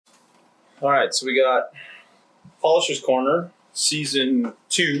All right, so we got Polisher's Corner, Season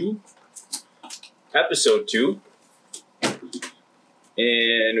 2, Episode 2.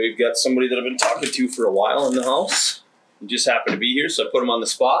 And we've got somebody that I've been talking to for a while in the house. He just happened to be here, so I put him on the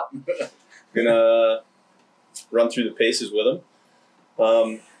spot. Gonna run through the paces with him.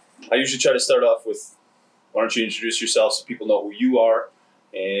 I usually try to start off with, why don't you introduce yourself so people know who you are,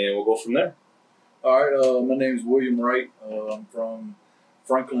 and we'll go from there. All right, my name is William Wright. I'm from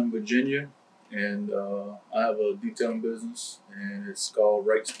Franklin, Virginia, and I have a detailing business, and it's called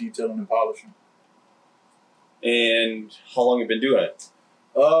Wright's Detailing and Polishing. And how long have you been doing it?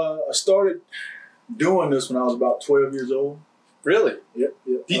 I started doing this when I was about 12 years old. Really? Yep.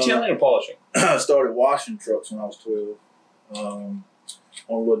 Detailing or polishing? I started washing trucks when I was 12 on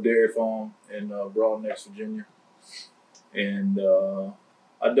a little dairy farm in Broadneck, Virginia. And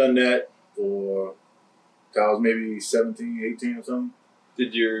I'd done that for till I was maybe 17, 18 or something.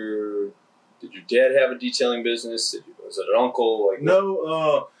 Did your dad have a detailing business? Was it an uncle?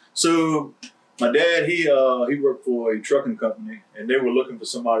 No. So my dad, he worked for a trucking company, and they were looking for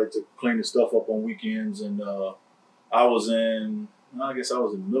somebody to clean the stuff up on weekends. And I guess I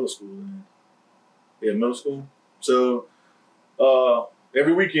was in middle school then. Yeah, middle school. So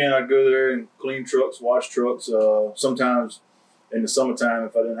every weekend I'd go there and clean trucks, wash trucks. Sometimes in the summertime,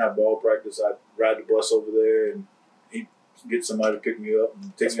 if I didn't have ball practice, I'd ride the bus over there and he'd get somebody to pick me up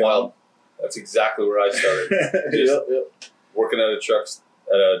and take me wild. home. That's exactly where I started. Yep. Working at a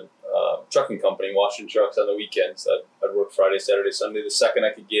trucking company, washing trucks on the weekends. I'd work Friday, Saturday, Sunday. The second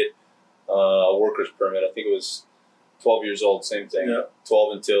I could get a worker's permit, I think it was 12 years old, same thing. Yeah.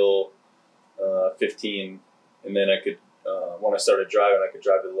 12 until 15, and then I could, when I started driving, I could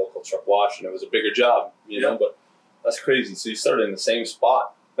drive to the local truck wash, and it was a bigger job, you know. But that's crazy. So you started in the same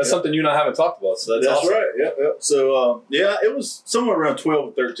spot. That's something you and I haven't talked about. So that's awesome. Right. Yep. So it was somewhere around 12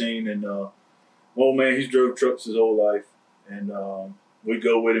 or 13, and old man, he's drove trucks his whole life, and we'd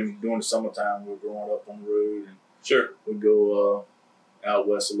go with him during the summertime. We were growing up on the road, and we'd go out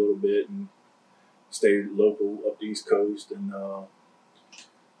west a little bit and stay local up the East Coast. And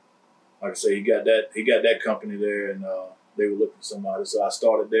like I say, he got that company there, and they were looking for somebody. So I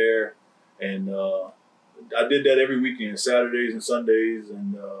started there, and I did that every weekend, Saturdays and Sundays,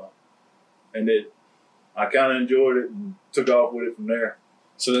 and I kind of enjoyed it and took off with it from there.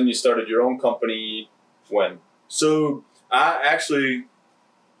 So then you started your own company when? So I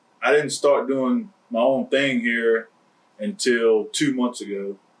didn't start doing my own thing here until 2 months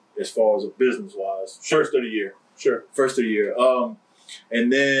ago, as far as a business-wise. First of the year. First of the year.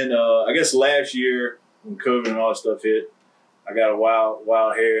 And then I guess last year when COVID and all that stuff hit, I got a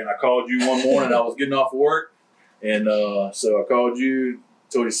wild hair, and I called you one morning. I was getting off of work, and so I called you,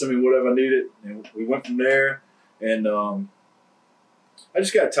 told you to send me whatever I needed, and we went from there. And I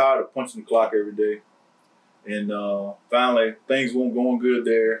just got tired of punching the clock every day, and finally things weren't going good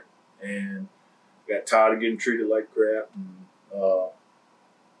there, and got tired of getting treated like crap.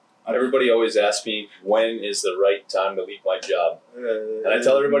 And everybody always asks me, when is the right time to leave my job? And I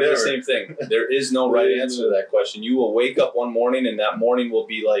tell everybody the same thing. There is no right answer to that question. You will wake up one morning, and that morning will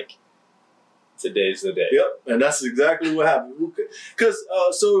be like, today's the day. Yep, and that's exactly what happened. Because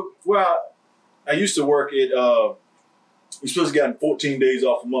so where I used to work at, we supposed to get 14 days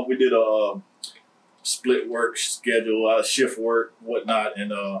off a month. We did a split work schedule, shift work, whatnot,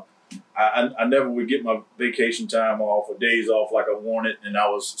 and I never would get my vacation time off or days off like I wanted, and I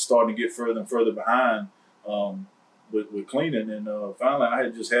was starting to get further and further behind with cleaning. And finally, I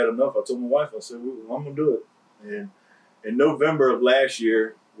had just had enough. I told my wife, I said, I'm gonna do it. And in November of last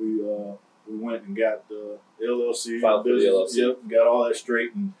year, we went and got the LLC, filed for the LLC. Yep, got all that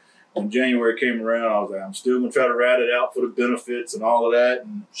straight. And when January came around, I was like, I'm still gonna try to ride it out for the benefits and all of that.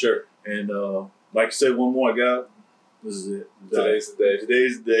 And and like I said, one more I got. This is it. Today's the day.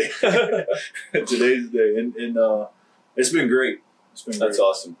 Today's the day. Today's the day. And it's been great. That's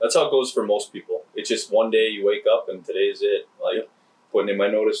awesome. That's how it goes for most people. It's just one day you wake up and today's it. Like putting in my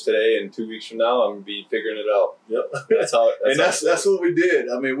notice today, and 2 weeks from now I'm gonna be figuring it out. Yep. That's what we did.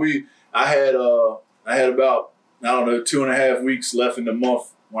 I mean, I had about 2.5 weeks left in the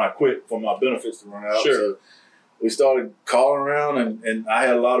month when I quit for my benefits to run out. So we started calling around, and I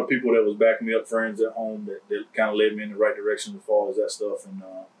had a lot of people that was backing me up, friends at home that kind of led me in the right direction as far as that stuff,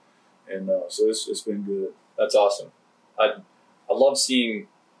 and so it's been good. That's awesome. I love seeing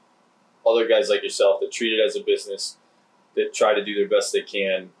other guys like yourself that treat it as a business, that try to do their best they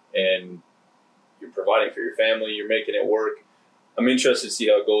can, and you're providing for your family, you're making it work. I'm interested to see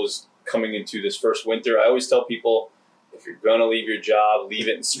how it goes coming into this first winter. I always tell people, if you're going to leave your job, leave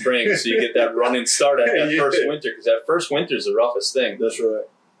it in spring so you get that running start at that first winter, because that first winter is the roughest thing. That's right.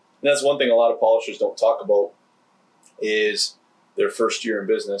 that's one thing a lot of polishers don't talk about is their first year in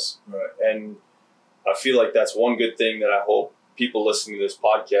business. Right. And I feel like that's one good thing that I hope people listening to this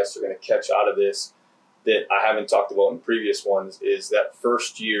podcast are going to catch out of this that I haven't talked about in previous ones is that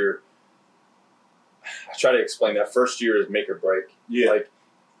first year. I try to explain that first year is make or break. Yeah. Like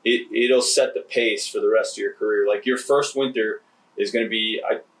it'll set the pace for the rest of your career. Like your first winter is going to be,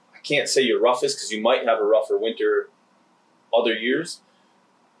 I can't say your roughest because you might have a rougher winter other years.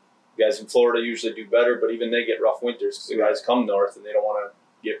 Guys in Florida usually do better, but even they get rough winters because the guys come north and they don't want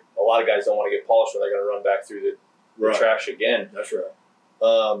to get, a lot of guys don't want to get polished or they're going to run back through the trash again. That's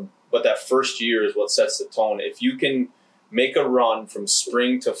right. But that first year is what sets the tone. If you can make a run from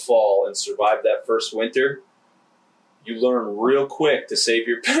spring to fall and survive that first winter, you learn real quick to save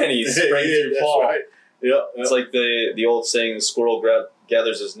your pennies spring through fall. Right. Yep. It's like the old saying, the squirrel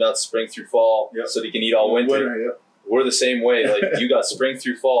gathers his nuts spring through fall so that he can eat all winter. Yep. We're the same way. Like you got spring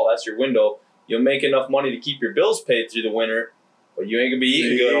through fall, that's your window. You'll make enough money to keep your bills paid through the winter, but you ain't going to be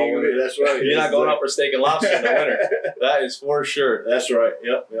eating good all winter. That's right. You're not going out for steak and lobster in the winter. That is for sure. That's right.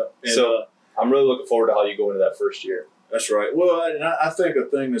 Yep. And, so I'm really looking forward to how you go into that first year. That's right. Well, and I think a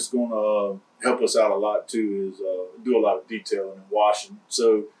thing that's going to help us out a lot too is do a lot of detailing and washing.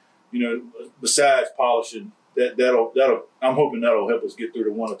 So, besides polishing, that'll I'm hoping that'll help us get through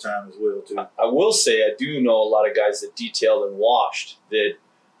the winter time as well too. I will say I do know a lot of guys that detailed and washed that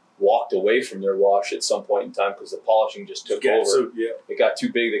walked away from their wash at some point in time because the polishing just took over. So, it got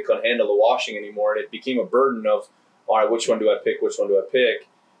too big; they couldn't handle the washing anymore, and it became a burden of, all right, which one do I pick? Which one do I pick?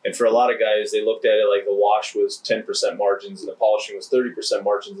 And for a lot of guys, they looked at it like the wash was 10% margins and the polishing was 30%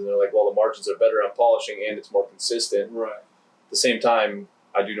 margins. And they're like, well, the margins are better on polishing and it's more consistent. Right. At the same time,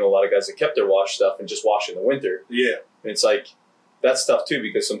 I do know a lot of guys that kept their wash stuff and just wash in the winter. Yeah. And it's like, that's tough too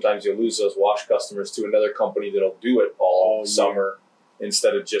because sometimes you'll lose those wash customers to another company that'll do it all summer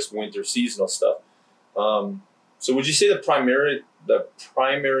instead of just winter seasonal stuff. So would you say the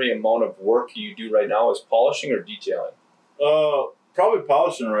primary amount of work you do right now is polishing or detailing? Probably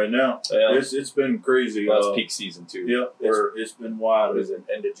polishing right now. Yeah. It's been crazy. Well, it's peak season too. Yeah, it's been wild. What is it,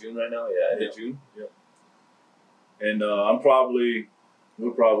 end of June right now? Yeah, end of June. Yeah. And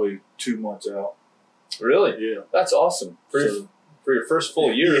we're probably 2 months out. Really? Yeah. That's awesome. For your first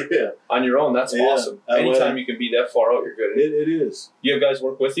full year on your own, that's awesome. Anytime you can be that far out, you're good. It is. You have guys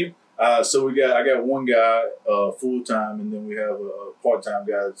work with you? So I got one guy full time, and then we have a part time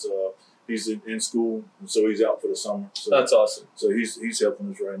guy that's he's in school, and so he's out for the summer. So that's awesome. So he's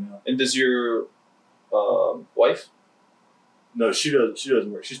helping us right now. And does your wife? No, she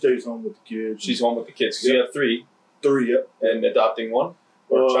doesn't work. She stays home with the kids. She's home with the kids. Because you have three. Yep. And adopting one?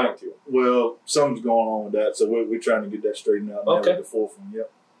 Or trying to? Well, something's going on with that, so we're trying to get that straightened out. Okay. The fourth one, yep.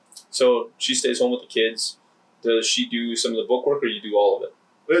 So she stays home with the kids. Does she do some of the book work, or you do all of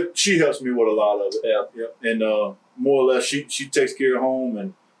it? She helps me with a lot of it. Yeah. Yep. And more or less, she takes care of home,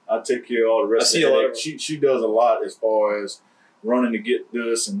 and I take care of all the rest of it. She does a lot as far as running to get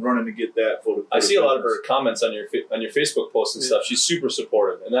this and running to get that for the. I see a lot of her comments on your Facebook posts and stuff. She's super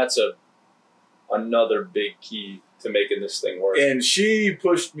supportive, and that's another big key to making this thing work. And she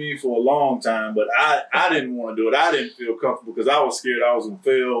pushed me for a long time, but I didn't want to do it. I didn't feel comfortable because I was scared I was going to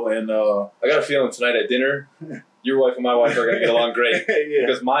fail. And I got a feeling tonight at dinner, your wife and my wife are going to get along great. Yeah.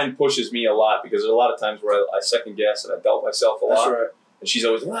 Because mine pushes me a lot because there's a lot of times where I second guess and I doubt myself a lot. That's right. And she's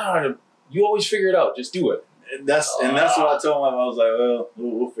always, you always figure it out. Just do it. And that's what I told him. I was like, well,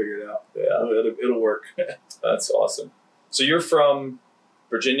 we'll figure it out. Yeah. It'll work. That's awesome. So you're from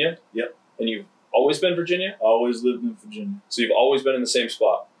Virginia? Yep. And you've always been Virginia? Always lived in Virginia. So you've always been in the same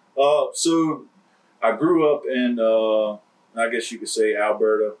spot? So I grew up in, I guess you could say,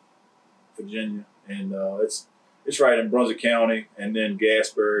 Alberta, Virginia. And it's right in Brunswick County and then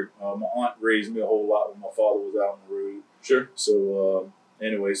Gasburg. My aunt raised me a whole lot when my father was out on the road. Sure. So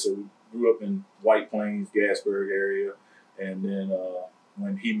anyway, so we grew up in White Plains, Gasburg area. And then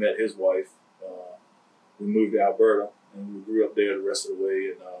when he met his wife, we moved to Alberta. And we grew up there the rest of the way.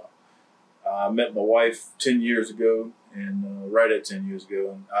 And I met my wife 10 years ago, and right at 10 years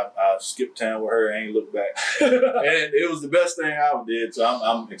ago, and I skipped town with her. I ain't looked back, and it was the best thing I ever did. So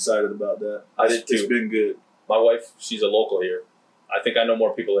I'm excited about that. I did too. It's been good. My wife, she's a local here. I think I know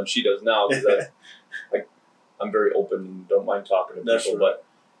more people than she does now because I'm very open and don't mind talking to people. Right.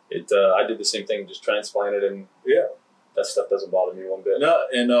 But I did the same thing, just transplanted, and that stuff doesn't bother me one bit. No,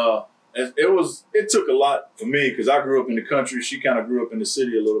 and it took a lot for me because I grew up in the country. She kind of grew up in the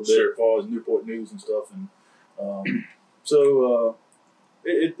city a little bit as far as Newport News and stuff, and so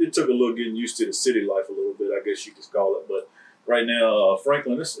it took a little getting used to the city life a little bit, I guess you could call it. But right now,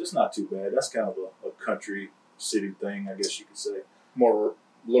 Franklin, it's not too bad. That's kind of a country city thing, I guess you could say. More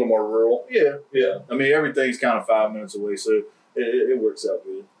a little more rural. Yeah. I mean, everything's kind of 5 minutes away, so it works out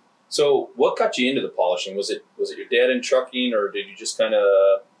good. So, what got you into the polishing? Was it your dad in trucking, or did you just kind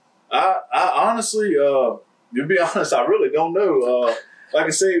of? I honestly, to be honest, I really don't know. Like I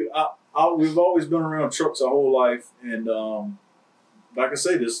say, we've always been around trucks our whole life, and like I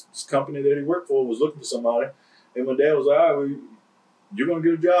say, this company that he worked for was looking for somebody, and my dad was like, "All right, you're gonna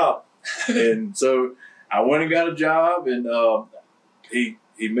get a job," and so I went and got a job, and he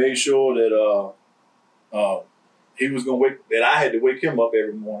made sure that he was gonna that I had to wake him up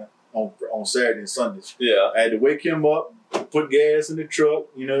every morning on Saturday and Sundays. Yeah, I had to wake him up, put gas in the truck,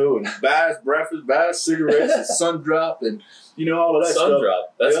 and buy his breakfast, buy his cigarettes, and sun drop, and all of that stuff. Sun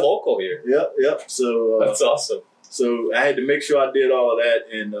drop. That's local here. Yep. So that's awesome. So I had to make sure I did all of that,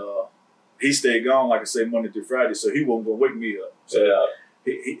 and he stayed gone, like I say, Monday through Friday, so he wasn't gonna wake me up. So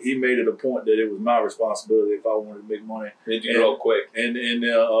he made it a point that it was my responsibility if I wanted to make money. Made you grow quick, and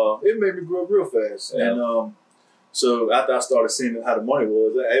it made me grow real fast. Yeah. And so after I started seeing how the money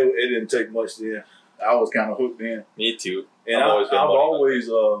was, it didn't take much then. I was kind of hooked in. Me too. And I've always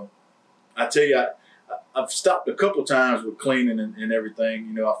I tell you, I've stopped a couple times with cleaning and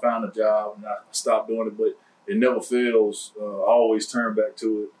everything. I found a job and I stopped doing it, but it never fails. I always turn back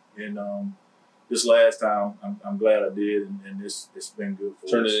to it. And this last time, I'm glad I did, and it's been good for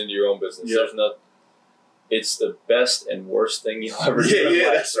us. Turn it into your own business. Yeah. There's not. It's the best and worst thing you'll ever do. Yeah,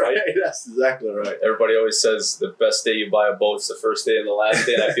 life, that's right. That's exactly right. Everybody always says the best day you buy a boat's the first day and the last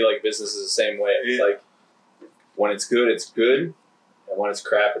day. And I feel like business is the same way. It's like when it's good, and when it's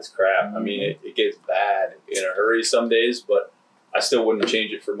crap, it's crap. Mm-hmm. I mean, it gets bad in a hurry some days, but I still wouldn't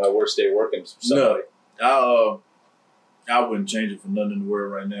change it for my worst day working for somebody. No, I wouldn't change it for nothing in the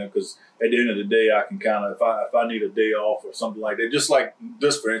world right now, because at the end of the day, I can kind of, if I need a day off or something like that, just like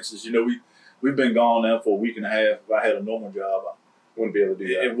this, for instance, we've been gone now for a week and a half. If I had a normal job, I wouldn't be able to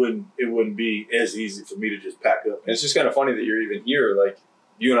do that. It wouldn't be as easy for me to just pack up. And it's just kind of funny that you're even here. Like,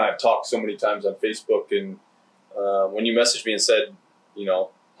 you and I have talked so many times on Facebook, and when you messaged me and said,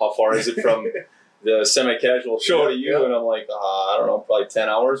 how far is it from the semi-casual show to you? And I'm like, I don't know, probably 10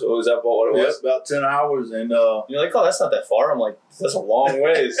 hours. Was that what it was? About 10 hours. And you're like, oh, that's not that far. I'm like, that's a long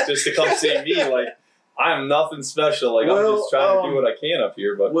ways just to come see me. Like, I'm nothing special. Like, I'm just trying to do what I can up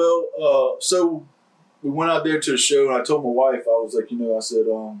here. But so we went out there to the show, and I told my wife, I was like, I said,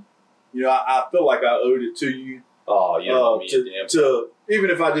 I feel like I owed it to you. Oh, you know me, to even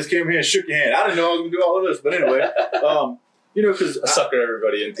if I just came here and shook your hand. I didn't know I was going to do all of this. But anyway, because I sucker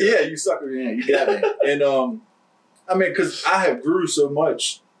everybody into it. Yeah, you sucker. Yeah, you got me. And I mean, because I have grew so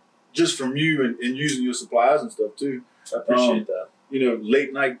much just from you and using your supplies and stuff too. I appreciate that.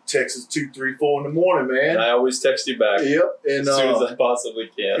 Late night texts 2, 3, 4 in the morning, man. And I always text you back. Yep. And as soon as I possibly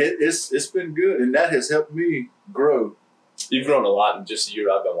can. It's been good, and that has helped me grow. You've grown a lot in just a year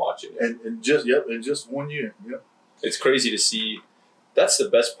I've been watching you. And just 1 year. Yep. It's crazy to see. That's the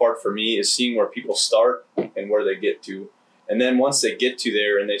best part for me, is seeing where people start and where they get to. And then once they get to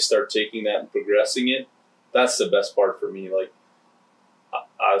there and they start taking that and progressing it, that's the best part for me. Like,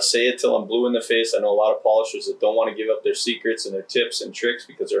 I'll say it till I'm blue in the face. I know a lot of polishers that don't want to give up their secrets and their tips and tricks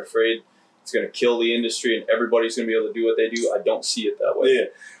because they're afraid it's going to kill the industry and everybody's going to be able to do what they do. I don't see it that way. Yeah.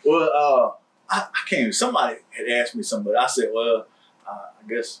 Well, I can't. Somebody had asked me something, but I said, well, I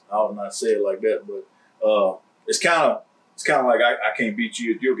guess I would not say it like that, but it's kind of like I can't beat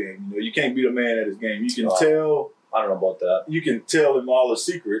you at your game. You can't beat a man at his game. You can tell. I don't know about that. You can tell him all the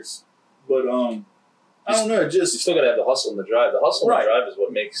secrets, but I don't know. You still got to have the hustle and the drive. The hustle and the drive is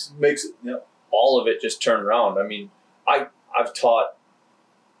what makes it. All of it just turn around. I mean, I've taught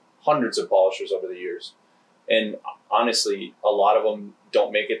hundreds of polishers over the years, and honestly, a lot of them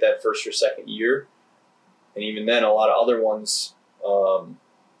don't make it that first or second year, and even then, a lot of other ones, the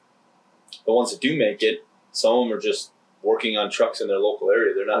ones that do make it, some of them are just working on trucks in their local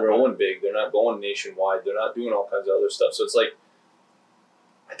area. They're not going big. They're not going nationwide. They're not doing all kinds of other stuff. So it's like,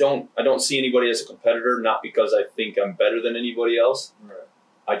 I don't see anybody as a competitor, not because I think I'm better than anybody else. Right.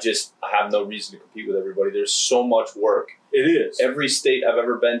 I have no reason to compete with everybody. There's so much work. It is. Every state I've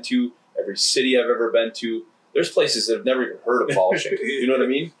ever been to, every city I've ever been to, there's places that have never even heard of polishing. You know what I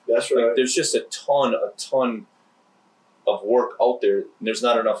mean? That's right. Like, there's just a ton of work out there, and there's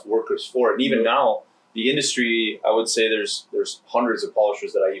not enough workers for it. And even now, the industry, I would say there's hundreds of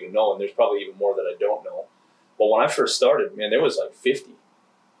polishers that I even know, and there's probably even more that I don't know. But when I first started, man, there was like 50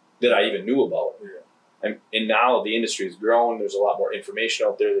 that I even knew about. Yeah. And now the industry has grown. There's a lot more information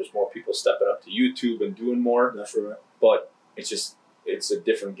out there. There's more people stepping up to YouTube and doing more. That's right. But it's a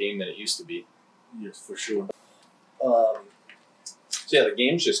different game than it used to be. Yes, for sure. So yeah, the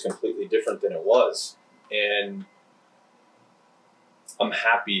game's just completely different than it was. And I'm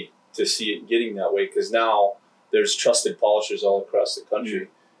happy to see it getting that way because now there's trusted polishers all across the country.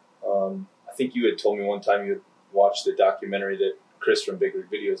 I think you had told me one time you had watched the documentary that Chris from Big Rig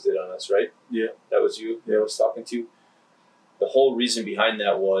Videos did on us, right? Yeah. That was you that I was talking to. The whole reason behind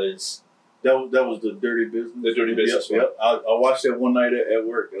that was... That was the Dirty Business. The Dirty Business one. Yep. I watched that one night at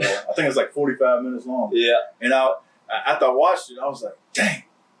work. I think it's like 45 minutes long. Yeah. And after I watched it, I was like, dang,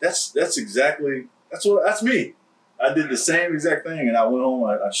 that's me. I did the same exact thing, and I went home.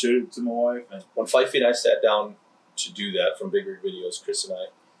 I showed it to my wife. And when Fifey and I sat down to do that from Big Rig Videos, Chris and I,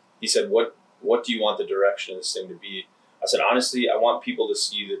 he said, "What do you want the direction of this thing to be?" I said, "Honestly, I want people to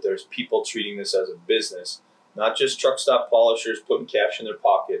see that there's people treating this as a business, not just truck stop polishers putting cash in their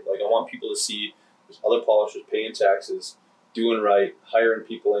pocket. Like I want people to see there's other polishers paying taxes, doing right, hiring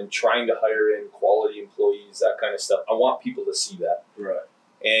people in, trying to hire in quality employees, that kind of stuff. I want people to see that." Right.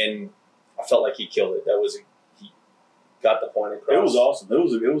 And I felt like he killed it. He got the point across. It was awesome.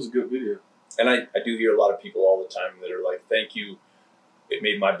 It was a good video. And I do hear a lot of people all the time that are like, "Thank you. It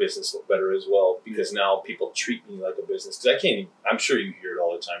made my business look better as well because now people treat me like a business." Because I'm sure you hear it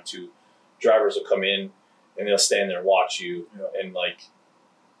all the time too. Drivers will come in and they'll stand there and watch you and like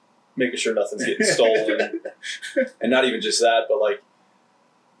making sure nothing's getting stolen. And not even just that, but like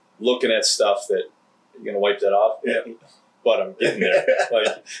looking at stuff that you're going to wipe that off. Yeah. But I'm getting there.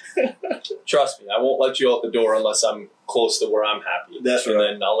 Like, trust me, I won't let you out the door unless I'm close to where I'm happy. That's and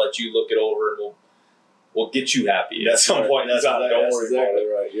right. then I'll let you look it over and we'll get you happy at some point. That's Don't worry exactly about it.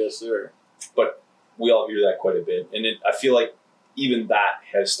 right. Yes, sir. But we all hear that quite a bit. And I feel like even that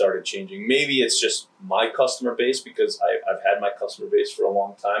has started changing. Maybe it's just my customer base because I've had my customer base for a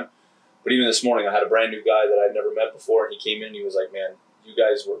long time. But even this morning, I had a brand new guy that I'd never met before. And he came in and he was like, "Man, you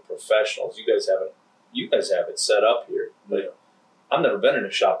guys were professionals. You guys have it set up here. Like, I've never been in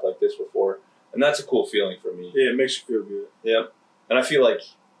a shop like this before." And that's a cool feeling for me. Yeah, it makes you feel good. Yeah. And I feel like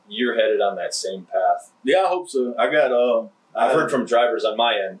you're headed on that same path. Yeah, I hope so. I've heard from drivers on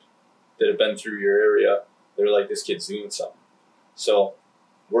my end that have been through your area. They're like, "This kid's doing something." So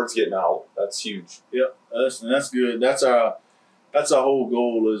word's getting out. That's huge. Yep, that's good. That's our whole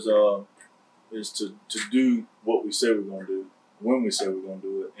goal is to do what we say we're going to do when we say we're going to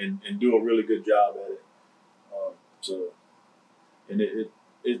do it and do a really good job at it.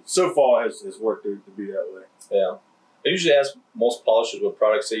 It so far has worked to be that way. Yeah. I usually ask most polishers what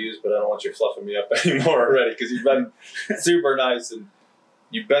products they use, but I don't want you fluffing me up anymore already because you've been super nice and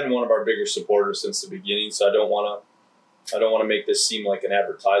you've been one of our bigger supporters since the beginning. So I don't want to make this seem like an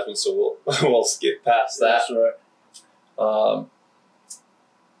advertisement. So we'll skip past that. That's right.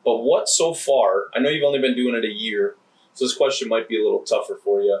 But what so far? I know you've only been doing it a year, so this question might be a little tougher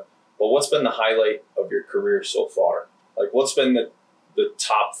for you. But what's been the highlight of your career so far? Like, what's been the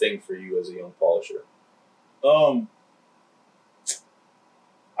top thing for you as a young polisher?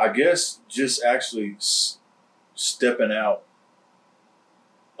 I guess just actually stepping out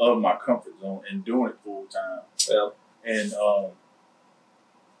of my comfort zone and doing it full time. Yeah. And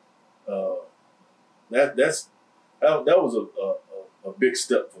that was a big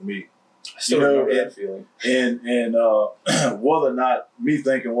step for me. I still remember that feeling. And whether or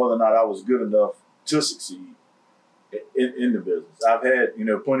not I was good enough to succeed in the business. I've had,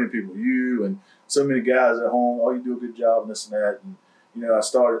 plenty of people, you and so many guys at home, "Oh, you do a good job," and this and that. And, I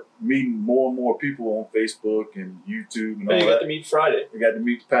started meeting more and more people on Facebook and YouTube and all you that. got to meet Friday. I got to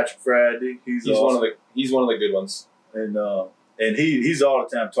meet Patrick Friday. He's awesome. He's one of the good ones. And he's all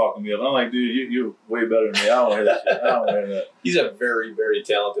the time talking to me. I'm like, "Dude, you're way better than me. I don't hear that shit. I don't hear that." He's a very, very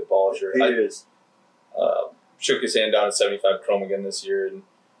talented polisher. He is. Shook his hand down at 75 Chrome again this year, and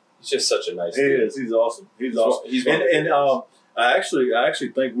he's just such a nice dude. He is. He's awesome. He's awesome. He's I actually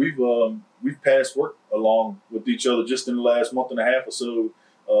think we've passed work along with each other just in the last month and a half or so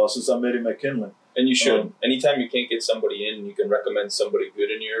since I met him at Kinlan. And you should. Anytime you can't get somebody in, you can recommend somebody good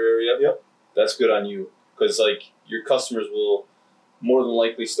in your area. Yep. That's good on you because like your customers will more than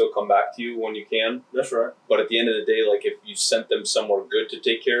likely still come back to you when you can. That's right. But at the end of the day, like if you sent them somewhere good to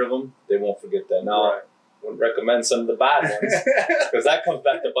take care of them, they won't forget that. Now, right. I wouldn't recommend some of the bad ones because that comes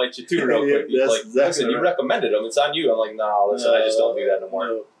back to bite you too real quick. Yeah, Like, exactly listen, you recommended them. It's on you. I'm like, no, listen, I just don't do that no more.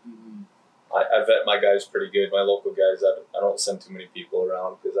 No. I vet my guys pretty good. My local guys, I don't send too many people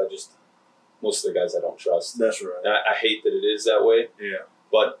around because most of the guys I don't trust. That's right. And I hate that it is that way. Yeah.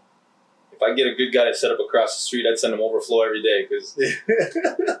 But if I get a good guy to set up across the street, I'd send him overflow every day because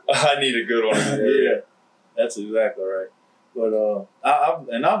I need a good one in the area. Yeah, that's exactly right. But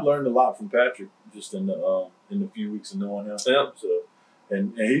I've learned a lot from Patrick just in the few weeks of knowing him. Yeah. So,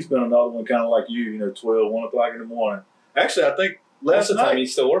 and he's been another one kind of like you, 12, 1 o'clock in the morning. Actually, I think Most of the time night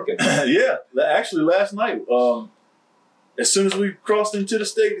he's still working. yeah, actually last night as soon as we crossed into the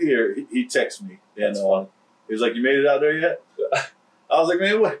state here, he texted me. And he was like, "You made it out there yet?" I was like,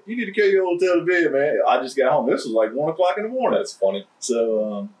 "Man, what? You need to carry your hotel to bed, man." I just got home. This was like 1 o'clock in the morning. That's funny.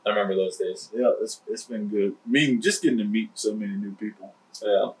 So I remember those days. Yeah, it's been good. Just getting to meet so many new people.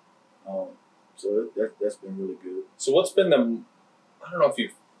 Yeah. So that's been really good. So what's been I don't know if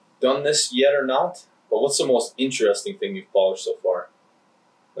you've done this yet or not, but what's the most interesting thing you've polished so far?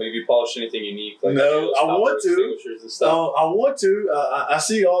 Like, have you polished anything unique? Like no, I want to. And stuff? I want to. I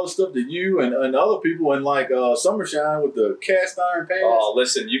see all the stuff that you and other people in like Summershine with the cast iron pans. Oh,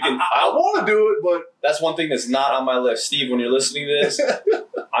 listen, you can. I want to do it, but that's one thing that's not on my list. Steve, when you're listening to this,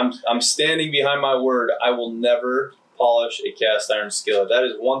 I'm standing behind my word. I will never polish a cast iron skillet. That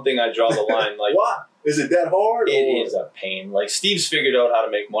is one thing I draw the line. Like, why? Is it that hard? It is a pain. Like, Steve's figured out how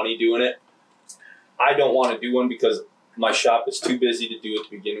to make money doing it. I don't want to do one because my shop is too busy to do it to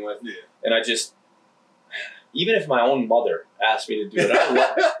begin with. Yeah. And I just, even if my own mother asked me to do it,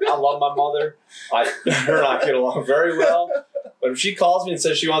 I love my mother. Her and I get along very well. But if she calls me and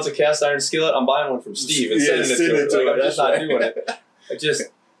says she wants a cast iron skillet, I'm buying one from Steve and sending it to her. Like, I'm just not doing it.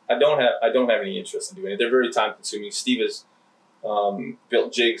 I don't have any interest in doing it. They're very time consuming. Steve has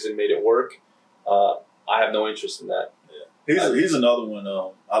built jigs and made it work. I have no interest in that. Yeah. He's another one.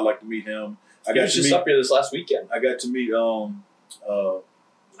 I'd like to meet him. He was just up here this last weekend. I got to meet. I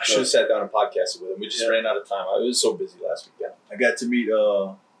should have sat down and podcasted with him. We just ran out of time. I was so busy last weekend. I got to meet.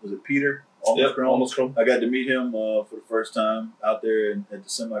 Was it Peter? Almost Chrome. I got to meet him for the first time out there at the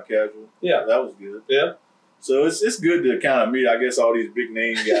semi-casual. Yeah, that was good. Yeah. So it's good to kind of meet, I guess, all these big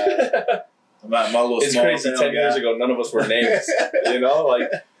name guys. my little it's small crazy. 10 years ago, none of us were names. You know, like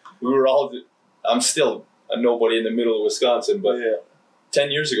we were all. I'm still a nobody in the middle of Wisconsin, but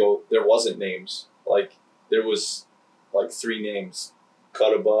 10 years ago there wasn't names. Like there was like 3 names: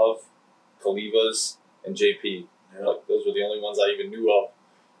 Cut Above, Kalivas, and JP. Yeah. Like those were the only ones I even knew of.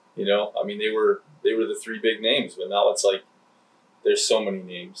 You know, I mean they were the 3 big names, but now it's like there's so many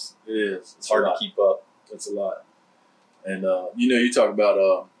names. It is. It's hard to keep up. It's a lot. And you talk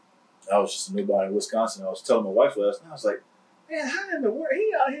about I was just a nobody in Wisconsin. I was telling my wife last night. I was like, man, how in the world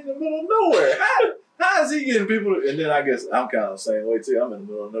he out here in the middle of nowhere? How is he getting people to, and then I guess I'm kind of the same way too. I'm in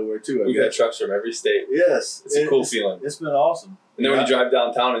the middle of nowhere too. We've got trucks from every state. Yes. It's a cool feeling. It's been awesome. And then when you drive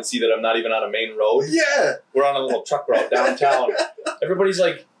downtown and see that I'm not even on a main road. Yeah. We're on a little truck route downtown. Everybody's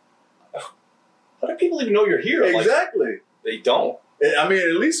like, how do people even know you're here? I'm exactly. Like, they don't. I mean,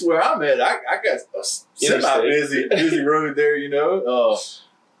 at least where I'm at, I got a semi-busy road there, you know.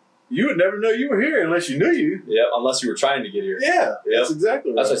 You would never know you were here unless you knew you. Yeah, unless you were trying to get here. Yeah, that's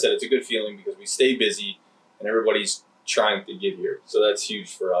exactly right. As I said, it's a good feeling because we stay busy and everybody's trying to get here. So that's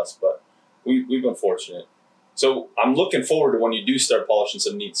huge for us, but we've been fortunate. So I'm looking forward to when you do start polishing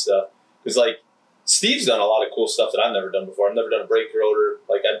some neat stuff. Because, like, Steve's done a lot of cool stuff that I've never done before. I've never done a brake rotor.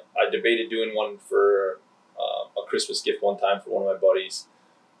 Like, I debated doing one for a Christmas gift one time for one of my buddies.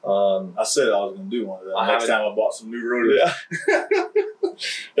 I said I was going to do one of that. Next time I bought some new rotors. Yeah.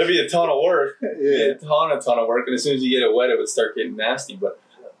 It'd be a ton of work. Yeah. A ton of work. And as soon as you get it wet, it would start getting nasty. But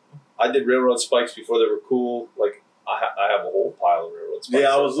I did railroad spikes before they were cool. Like, I have a whole pile of railroad spikes.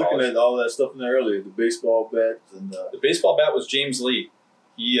 Yeah, I was looking at all that stuff in there earlier. The baseball bats. And the baseball bat was James Lee.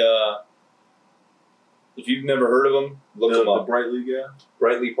 He, if you've never heard of him, look him up. The Brightly guy?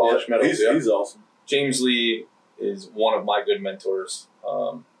 Brightly Polished Metals. He's awesome. James Lee is one of my good mentors.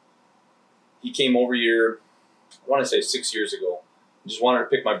 He came over here, I want to say 6 years ago. Just wanted to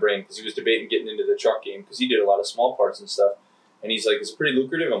pick my brain because he was debating getting into the truck game because he did a lot of small parts and stuff. And he's like, "Is it pretty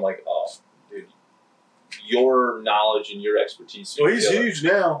lucrative?" I'm like, "Oh, dude, your knowledge and your expertise." Well, he's huge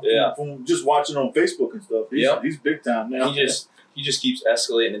now. Yeah, from just watching on Facebook and stuff. He's big time now. He just keeps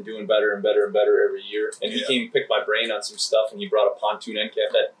escalating and doing better and better and better every year. And he came and picked my brain on some stuff, and he brought a pontoon end cap.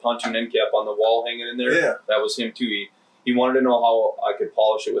 That pontoon end cap on the wall hanging in there, that was him too. He wanted to know how I could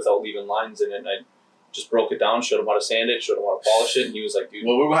polish it without leaving lines in it, and I just broke it down, showed him how to sand it, showed him how to polish it, and he was like, "Dude."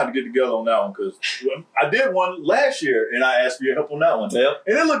 Well, we're going to have to get together on that one because I did one last year, and I asked for your help on that one. Yep.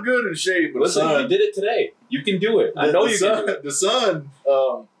 And it looked good in the shade, but listen, you did it today. You can do it. I know you can do it. The sun,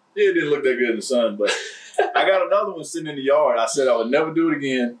 it didn't look that good in the sun, but I got another one sitting in the yard. I said I would never do it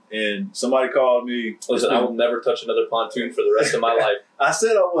again, and somebody called me. Listen, I will never touch another pontoon for the rest of my life. I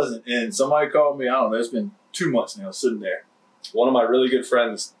said I wasn't, and somebody called me. I don't know. It's been 2 months now sitting there. One of my really good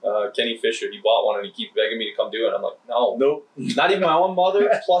friends, Kenny Fisher, he bought one and he keeps begging me to come do it. I'm like, nope. Not even my own mother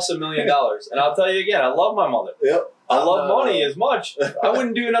plus $1 million. And I'll tell you again, I love my mother. Yep. I love money as much. I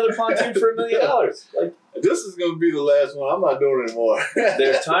wouldn't do another pontoon for $1 million. Like, this is going to be the last one. I'm not doing it anymore.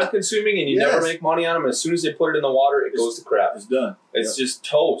 They're time consuming and you never make money on them. As soon as they put it in the water, it goes to crap. It's done. It's just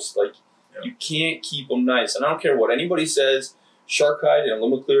toast. Like You can't keep them nice. And I don't care what anybody says, Shark Hide and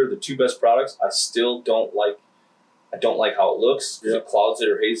Alumaclear are the two best products. I still don't like how it looks because it clouds it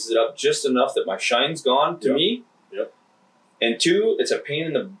or hazes it up just enough that my shine's gone to me. Yep. And two, it's a pain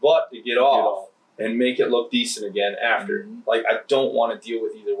in the butt to get off and make it look decent again after. Mm-hmm. Like, I don't want to deal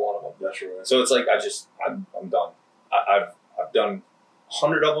with either one of them. That's right. So it's like I'm done. I've done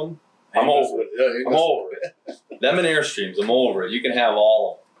 100 of them. I'm over it. Yeah, I'm over it. Them and Airstreams, I'm over it. You can have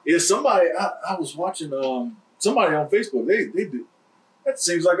all of them. Yeah, somebody I was watching somebody on Facebook. They do. That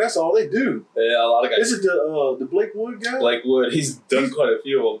seems like that's all they do. Yeah, a lot of guys. Is it the Blake Wood guy? Blake Wood, he's done quite a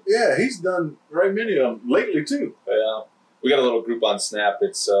few of them. Yeah, he's done right many of them lately too. Yeah. We got a little group on Snap.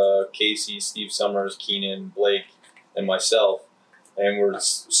 It's Casey, Steve Summers, Keenan, Blake, and myself. And we're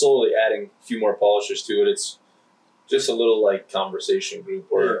slowly adding a few more polishers to it. It's just a little like conversation group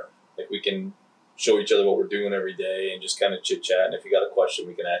where like we can show each other what we're doing every day and just kind of chit chat. And if you got a question,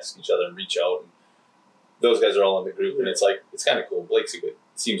 we can ask each other and reach out. And those guys are all in the group, and it's like it's kind of cool. Blake's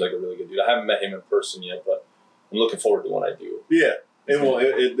seems like a really good dude. I haven't met him in person yet, but I'm looking forward to when I do. Yeah, it'll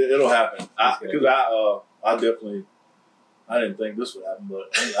happen. Because I definitely I didn't think this would happen,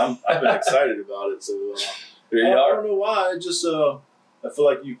 but I've been excited about it. So I don't know why. It just I feel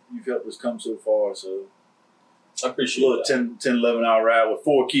like you've helped us come so far. So I appreciate a little 10, 11 hour ride with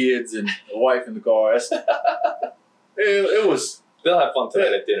 4 kids and a wife in the car. It was. They'll have fun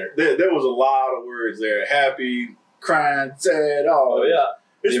tonight at dinner. There was a lot of words there. Happy, crying, sad. Oh yeah.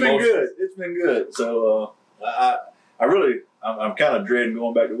 It's been good. It's been good. So I'm kind of dreading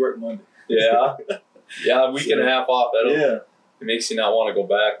going back to work Monday. Yeah. Yeah, a week and a half off. It makes you not want to go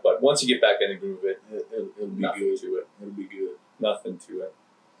back. But once you get back in the groove, it'll be good to it. It'll be good. Nothing to it.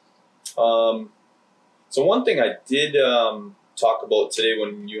 So one thing I did talk about today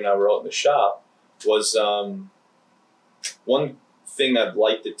when you and I were out in the shop was one thing I'd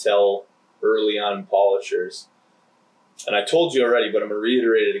like to tell early on polishers, and I told you already, but I'm going to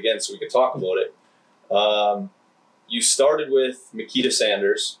reiterate it again so we can talk about it. You started with Makita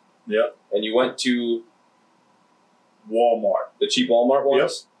sanders. Yep. And you went to Walmart. The cheap Walmart ones?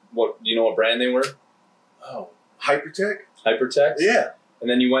 Yep. What, do you know what brand they were? Oh, Hypertech? Hypertech? Yeah. And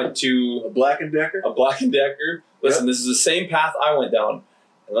then you went to... A Black & Decker? A Black & Decker. Listen, This is the same path I went down.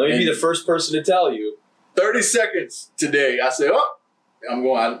 And let me be the first person to tell you. 30 seconds today. I said, oh, I'm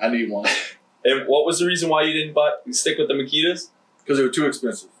going, I need one. And what was the reason why you didn't stick with the Makitas? Because they were too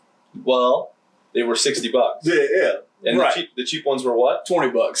expensive. Well, they were $60. Yeah. And the cheap ones were what?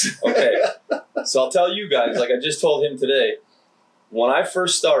 $20. Okay. So I'll tell you guys, like I just told him today, when I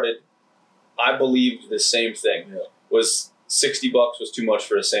first started, I believed the same thing. Yeah. Was $60 was too much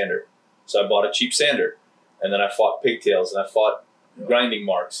for a sander. So I bought a cheap sander. And then I fought pigtails and I fought grinding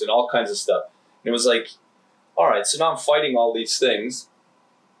marks and all kinds of stuff. And it was like, all right, so now I'm fighting all these things.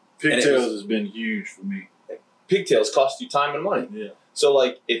 Pigtails has been huge for me. Pigtails cost you time and money. Yeah. So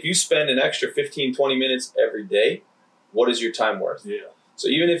like if you spend an extra 15, 20 minutes every day, what is your time worth? Yeah. So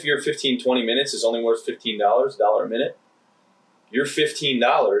even if your 15, 20 minutes is only worth $15, $1 a minute, your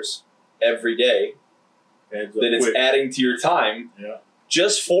 $15 every day that it's adding to your time,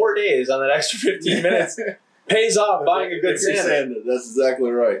 just 4 days on that extra 15 minutes pays off buying a good sander. That's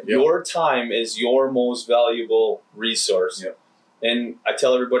exactly right. Yep. Your time is your most valuable resource. Yep. And I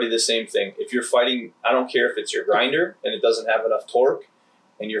tell everybody the same thing. If you're fighting, I don't care if it's your grinder and it doesn't have enough torque,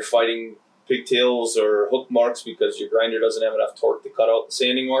 and you're fighting pigtails or hook marks because your grinder doesn't have enough torque to cut out the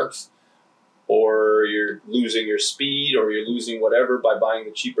sanding marks, or you're losing your speed, or you're losing whatever by buying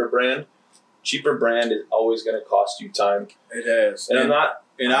the cheaper brand. Cheaper brand is always going to cost you time. It has.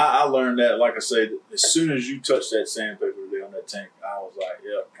 And I learned that, like I said, as soon as you touched that sandpaper today on that tank, I was like,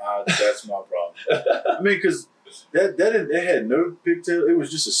 that's my problem. I mean, because it had no pigtail. It was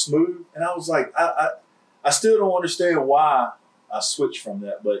just a smooth. And I was like, I still don't understand why I switched from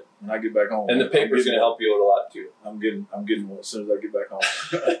that. But when I get back home. And the paper's going to help you out a lot, too. I'm getting one as soon as I get back home.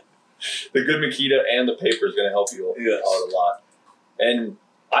 The good Makita and the paper is going to help you out a lot. And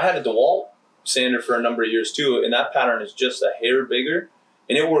I had a DeWalt sander for a number of years, too. And that pattern is just a hair bigger.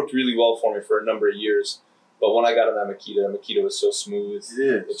 And it worked really well for me for a number of years. But when I got on that Makita was so smooth.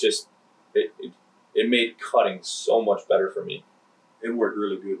 It just, it made cutting so much better for me. It worked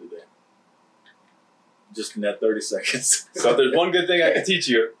really good today. Just in that 30 seconds. So if there's one good thing I can teach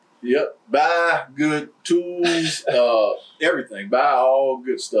you. Yep. Buy good tools, everything. Buy all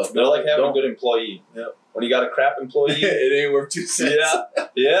good stuff. They're like having a good employee. Yep. When you got a crap employee. It ain't worth 2 cents.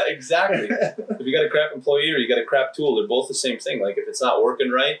 Yeah, exactly. If you got a crap employee or you got a crap tool, they're both the same thing. Like if it's not working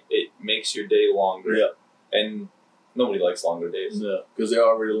right, it makes your day longer. Yeah. And nobody likes longer days. No, because they're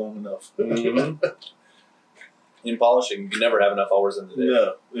already long enough. Mm-hmm. in polishing. You never have enough hours in the day.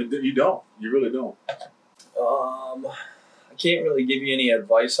 No, you don't. You really don't. I can't really give you any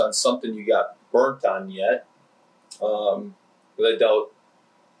advice on something you got burnt on yet. But I doubt,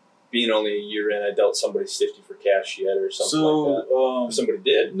 being only a year in, I doubt somebody stiffed you for cash yet or something like that. If somebody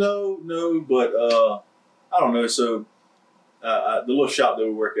did. No, but I don't know. So the little shop that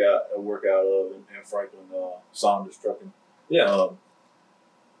we work out of in Franklin, Saunders Trucking. Yeah.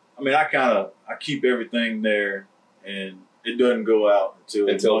 I mean, I keep everything there, and it doesn't go out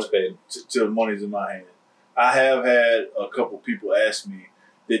until it's paid. Till the money's in my hand. I have had a couple people ask me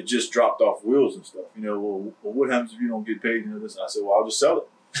that just dropped off wheels and stuff. You know, well, what happens if you don't get paid? You know this. And I said, well, I'll just sell it.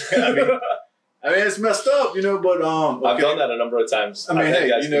 I mean, it's messed up, you know. But okay. I've done that a number of times. I mean, hey,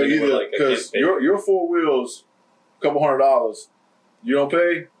 you know, either because your 4 wheels, $200. You don't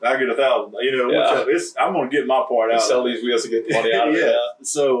pay, I get $1,000. You know, I'm gonna get my part out. Sell these wheels to get the money out of it. Yeah.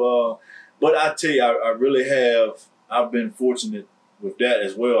 So, but I tell you, I really have. I've been fortunate with that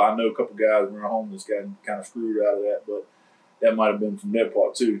as well. I know a couple guys around home that's gotten kind of screwed out of that, but that might have been from their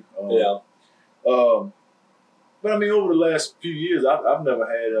part too. But I mean, over the last few years, I've never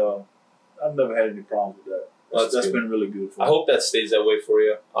had any problems with that. That's been really good for me. I hope that stays that way for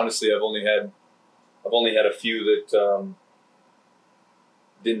you. Honestly, I've only had a few that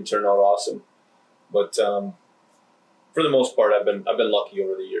didn't turn out awesome, but for the most part, I've been lucky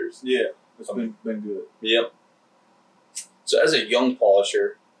over the years. Yeah, it's been good. Yep. So, as a young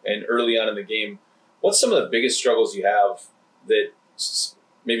polisher and early on in the game, what's some of the biggest struggles you have that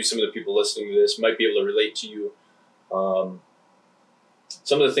maybe some of the people listening to this might be able to relate to you?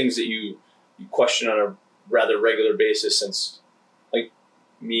 Some of the things that you question on a rather regular basis, since, like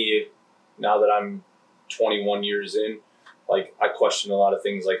me, now that I'm 21 years in, like I question a lot of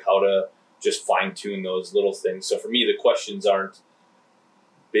things, like how to just fine tune those little things. So for me, the questions aren't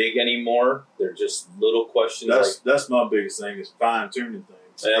big anymore; they're just little questions. That's my biggest thing is fine tuning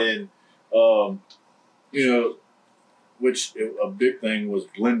things, and you know, which a big thing was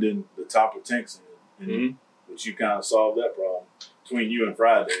blending the top of tanks in, and which you kind of solved that problem between you and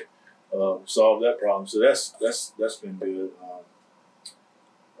Friday. Solved that problem, so that's been good.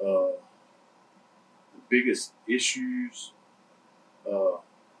 The biggest issues,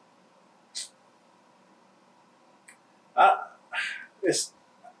 it's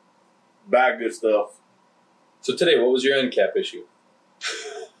buy good stuff. So today, what was your end cap issue?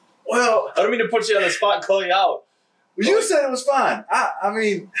 Well, I don't mean to put you on the spot and call you out. You said it was fine. I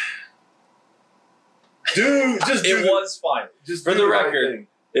mean, dude, it was fine. Just for the record,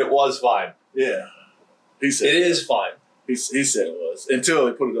 it was fine. Yeah, he said it is fine. He said it was until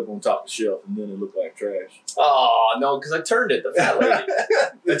they put it up on top of the shelf, and then it looked like trash. Oh no, because I turned it. The fat lady.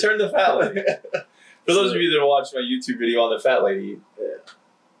 I turned the fat lady. For those of you that watched my YouTube video on the fat lady,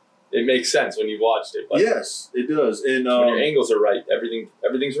 it makes sense when you've watched it. But yes, it does. And when your angles are right,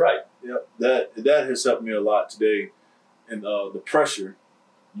 everything's right. Yep, that has helped me a lot today. And the pressure,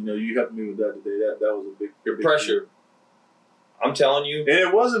 you know, you helped me with that today. That was a big pressure. Thing. I'm telling you, and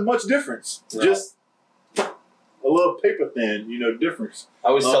it wasn't much difference. No. Just a little paper thin, you know, difference. I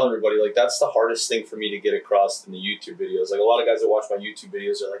always tell everybody, like, that's the hardest thing for me to get across in the YouTube videos. Like, a lot of guys that watch my YouTube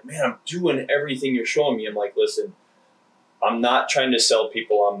videos are like, man, I'm doing everything you're showing me. I'm like, listen, I'm not trying to sell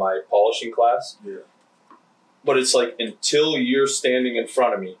people on my polishing class. Yeah. But it's like, until you're standing in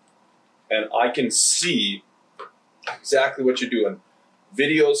front of me and I can see exactly what you're doing,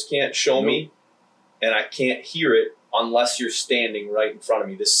 videos can't show me and I can't hear it unless you're standing right in front of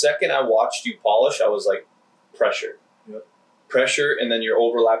me. The second I watched you polish, I was like, pressure. Yep. Pressure, and then your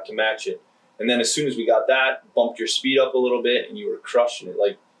overlap to match it. And then as soon as we got that, bumped your speed up a little bit, and you were crushing it.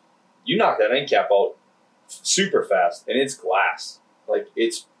 Like, you knocked that end cap out super fast, and it's glass. Like,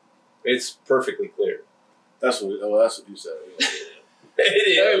 it's perfectly clear. That's what you said. It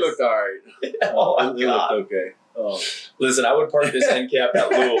is. It looked all right. Oh, my it God. looked okay. Listen, I would park this end cap at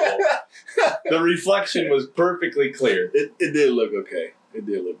Louisville. The reflection was perfectly clear. It did look okay. It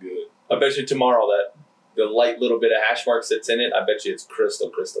did look good. I bet you tomorrow that the light little bit of hash marks that's in it, I bet you it's crystal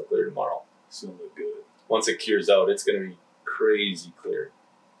clear tomorrow. It's going to look good. Once it cures out, it's going to be crazy clear.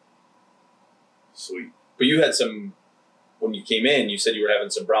 Sweet. But you had some, when you came in, you said you were having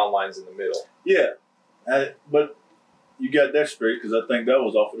some brown lines in the middle. Yeah. But you got that straight because I think that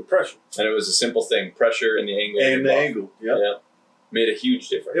was off of the pressure. And it was a simple thing, pressure and the angle. And the angle, yeah. Made a huge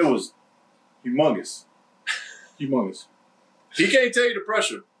difference. It was humongous. Humongous. He can't tell you the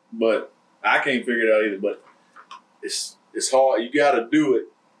pressure, but I can't figure it out either. But it's hard. You got to do it.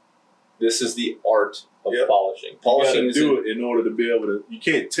 This is the art of polishing. Polishing is do it in order to be able to. You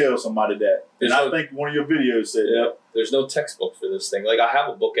can't tell somebody that. And I think one of your videos said that. There's no textbook for this thing. Like, I have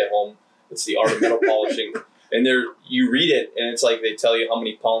a book at home. It's the art of metal polishing. And you read it, and it's like they tell you how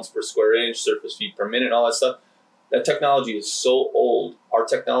many pounds per square inch, surface feet per minute, and all that stuff. That technology is so old. Our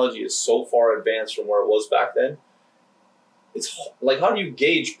technology is so far advanced from where it was back then. It's like, how do you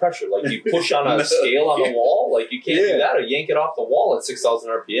gauge pressure? Like, you push on a scale on the wall? Like, you can't do that or yank it off the wall at 6,000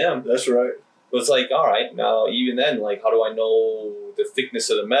 RPM. That's right. But it's like, all right, now even then, like, how do I know the thickness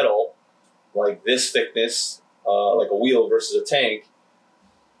of the metal? Like this thickness, like a wheel versus a tank.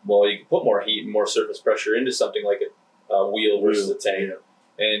 Well, you can put more heat and more surface pressure into something like a wheel versus a tank. Yeah.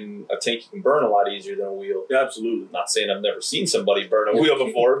 And a tank you can burn a lot easier than a wheel. Absolutely. Not saying I've never seen somebody burn a wheel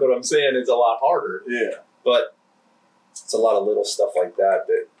before, but I'm saying it's a lot harder. Yeah. But it's a lot of little stuff like that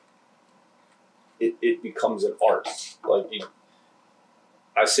it becomes an art. Like,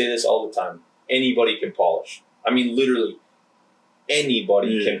 I say this all the time. Anybody can polish. I mean, literally,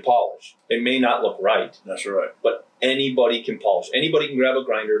 anybody can polish. It may not look right. That's right. But anybody can polish. Anybody can grab a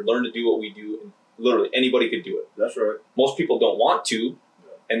grinder, learn to do what we do, and literally anybody could do it. That's right. Most people don't want to,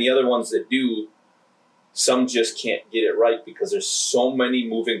 and the other ones that do, some just can't get it right because there's so many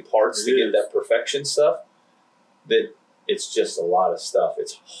moving parts to get that perfection stuff that it's just a lot of stuff.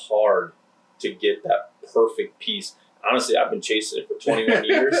 It's hard to get that perfect piece. Honestly, I've been chasing it for 21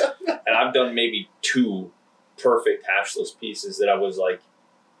 years, and I've done maybe 2 perfect hashless pieces that I was like,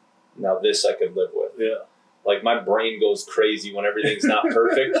 now this I could live with. Yeah. Like, my brain goes crazy when everything's not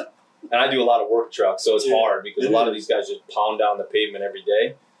perfect. And I do a lot of work trucks, so it's hard because a lot of these guys just pound down the pavement every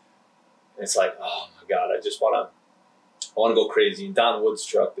day. And it's like, oh my God, I want to go crazy. And Don Wood's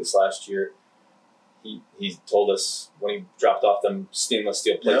truck this last year, he told us when he dropped off them stainless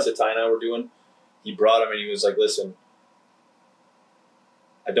steel plates that Ty and I were doing, he brought them and he was like, listen,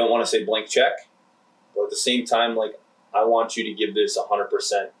 I don't want to say blank check, but at the same time, like, I want you to give this 100%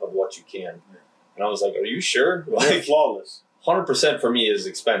 of what you can. And I was like, are you sure? Like, flawless. 100% for me is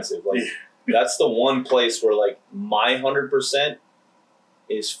expensive. Like, that's the one place where, like, my 100%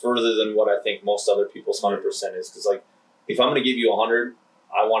 is further than what I think most other people's 100% is. Because, like, if I'm going to give you 100,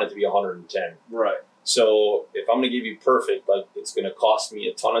 I want it to be 110. Right. So if I'm going to give you perfect, like, it's going to cost me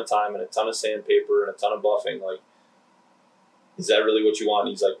a ton of time and a ton of sandpaper and a ton of buffing. Like, is that really what you want?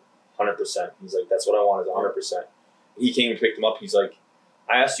 And he's like, 100%. He's like, that's what I want is 100%. He came and picked him up. He's like,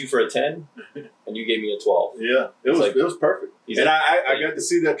 I asked you for a 10, and you gave me a 12. Yeah, it was perfect. And I got to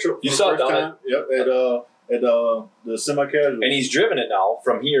see that truck for the first time. Yep, at the semi-casual. And he's driven it now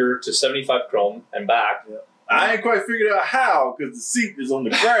from here to 75 Chrome and back. Yeah. I ain't quite figured out how because the seat is on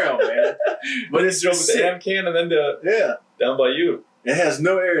the ground, man. But it's drove with the AM can and then down by you. It has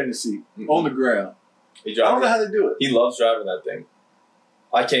no air in the seat on the ground. I don't know how to do it. He loves driving that thing.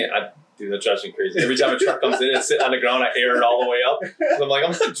 I can't. Dude, that drives me crazy. Every time a truck comes in and sits on the ground, I air it all the way up. So I'm like,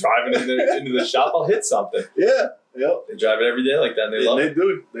 I'm not driving into the shop. I'll hit something. Yeah. Yep. They drive it every day like that, and they love it.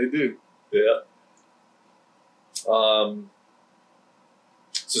 They do. Yeah.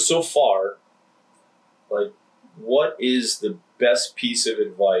 So far, like, what is the best piece of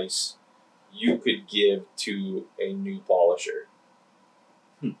advice you could give to a new polisher?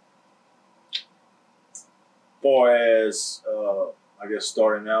 Far as I guess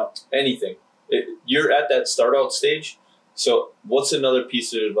starting out, anything. You're at that start out stage. So, what's another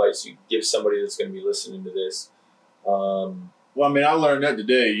piece of advice you give somebody that's going to be listening to this? Well, I mean, I learned that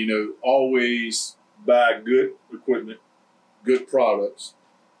today. You know, always buy good equipment, good products.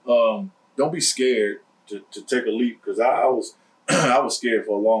 Don't be scared to take a leap because I was I was scared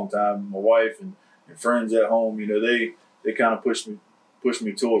for a long time. My wife and friends at home, you know, they kind of pushed me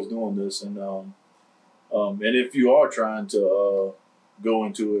towards doing this, and if you are trying to go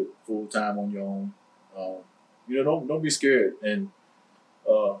into it full time on your own, you know, don't be scared. And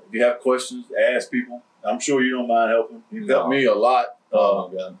if you have questions, ask people. I'm sure you don't mind helping. You've helped me a lot. Oh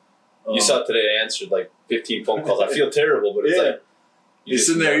my God! You saw today I answered like 15 phone calls. I feel terrible, but it's like you're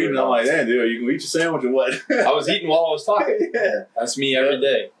sitting there eating. I'm like, damn, dude, are you gonna eat your sandwich or what? I was eating while I was talking. That's me every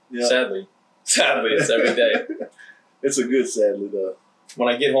day. Yeah. Sadly, it's every day. It's a good sadly though.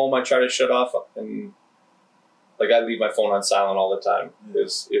 When I get home, I try to shut off and. Like, I leave my phone on silent all the time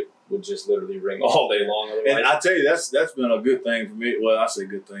because it would just literally ring all day long. Otherwise. And I tell you, that's been a good thing for me. Well, I say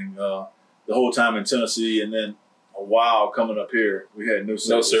good thing. The whole time in Tennessee and then a while coming up here, we had no service.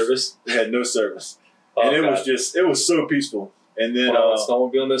 No service? We had no service. And it was so peaceful. And then when I was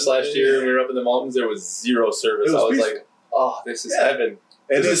snowmobiling this last year and we were up in the mountains, there was zero service. I was peaceful. Like, oh, this is heaven.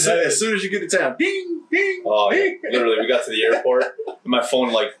 And then as soon as you get to town, ding, ding, ding. Yeah. Literally, we got to the airport and my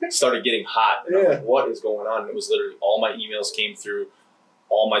phone like started getting hot. And I'm like, what is going on? And it was literally all my emails came through,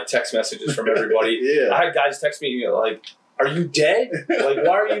 all my text messages from everybody. I had guys text me like, are you dead? Like,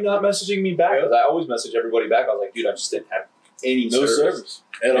 why are you not messaging me back? Because I always message everybody back. I was like, dude, I just didn't have any service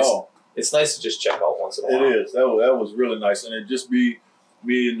at all. it's nice to just check out once in a while. It is. That was really nice, and it just be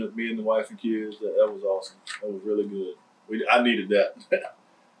me and the wife and kids. That was awesome. That was really good. I needed that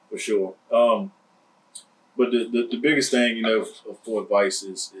for sure. But the biggest thing, you know, for advice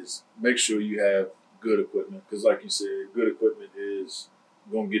is make sure you have good equipment, because like you said, good equipment is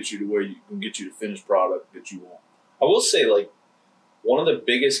going to get you to where you can get you the finished product that you want. I will say, like, one of the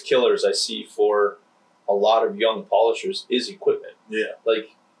biggest killers I see for a lot of young polishers is equipment. Yeah.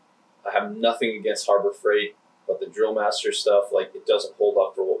 Like, I have nothing against Harbor Freight, but the Drill Master stuff, like, it doesn't hold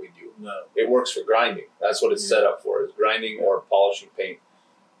up for what we do. No. It works for grinding. That's what it's set up for, is grinding or polishing paint.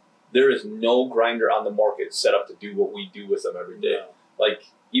 There is no grinder on the market set up to do what we do with them every day. No. Like,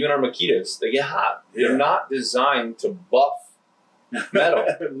 even our Makitas, they get hot. Yeah. They're not designed to buff metal.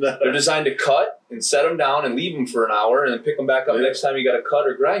 No. They're designed to cut and set them down and leave them for an hour and then pick them back up next time you got to cut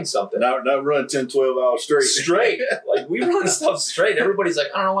or grind something. Not run 10, 12 hours straight. Straight. Like, we run stuff straight. Everybody's like,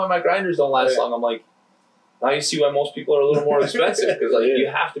 I don't know why my grinders don't last long. I'm like, now you see why most people are a little more expensive, because like you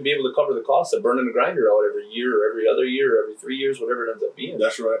have to be able to cover the cost of burning a grinder out every year or every other year or every 3 years, whatever it ends up being.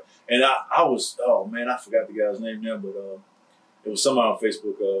 That's right. And I was, oh man, I forgot the guy's name now, but it was somebody on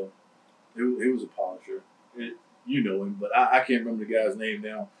Facebook. He was a polisher. You know him, but I can't remember the guy's name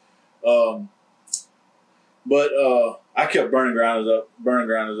now. But I kept burning grinders up.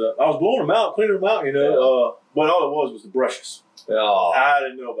 I was blowing them out, cleaning them out, you know. But all it was the brushes. Oh. I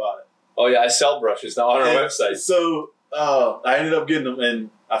didn't know about it. Oh yeah, I sell brushes now on our website. So I ended up getting them, and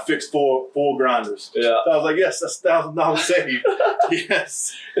I fixed four grinders. Yeah. So I was like, yes, that's $1,000 saved.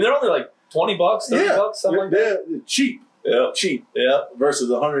 Yes. And they're only like $20, $30, something like that. They're cheap. Yeah. Cheap. Yeah. Versus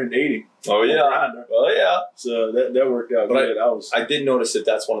 180. Oh yeah. Grinder. Oh yeah. So that worked out good. I did notice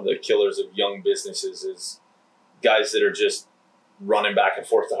that's one of the killers of young businesses is guys that are just running back and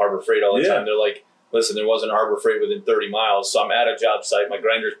forth to Harbor Freight all the time. They're like, listen, there wasn't Harbor Freight within 30 miles, so I'm at a job site. My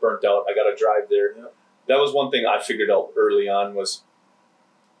grinder's burnt out. I got to drive there. Yeah. That was one thing I figured out early on was,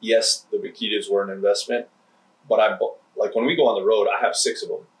 yes, the Makitas were an investment, but like when we go on the road, I have 6 of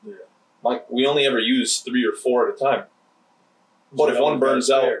them. Yeah. Like, we only ever use 3 or 4 at a time. But if one burns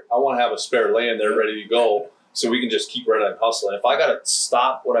out, I want to have a spare laying there ready to go so we can just keep right on hustling. If I got to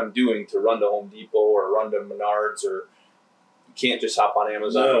stop what I'm doing to run to Home Depot or run to Menards, or you can't just hop on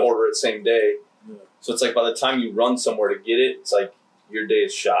Amazon and order it same day. Yeah. So it's like by the time you run somewhere to get it, it's like your day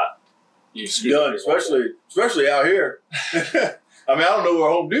is shot. You've done, especially out here. I mean, I don't know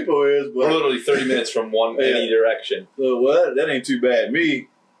where Home Depot is, but we're literally 30 minutes from one any direction. Well, that ain't too bad.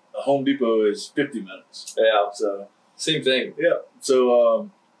 Home Depot is 50 minutes. Yeah. So same thing. Yeah. So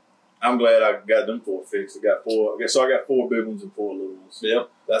I'm glad I got them 4 fixed. I got 4 big ones and 4 little ones.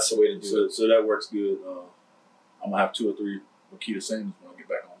 Yep. That's the way to do it. So that works good. I'm gonna have 2 or 3 Makita Sanders when I get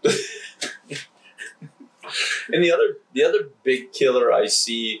back home. And the other big killer I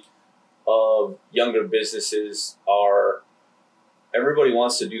see of younger businesses are everybody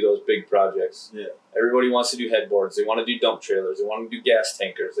wants to do those big projects. Yeah. Everybody wants to do headboards. They want to do dump trailers. They want to do gas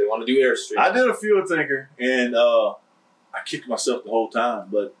tankers. They want to do Airstream. I did a fuel tanker, and I kicked myself the whole time,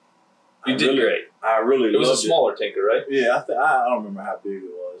 but you did great. I really it was a loved smaller tanker, right? Yeah, I don't remember how big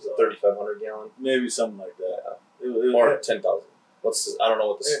it was. 3,500 gallon, maybe something like that. Yeah. Or 10,000. I don't know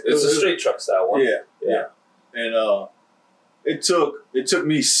what this. It's a straight truck style one. Yeah. And it took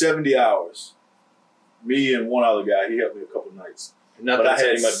me 70 hours. Me and one other guy. He helped me a couple nights. Not that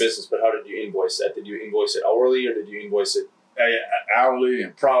it's my business, but how did you invoice that? Did you invoice it hourly or did you invoice it hourly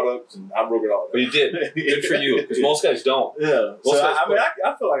and products? And I broke it all down. But you did. Good for you, because most guys don't. Yeah.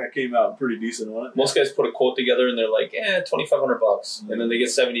 I feel like I came out pretty decent on it. Most guys put a quote together and they're like, $2,500, and then they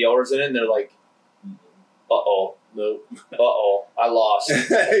get 70 hours in it and they're like, nope, I lost. I'm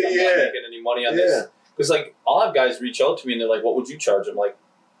not making any money on this. Because like I'll have guys reach out to me and they're like, what would you charge? I'm like,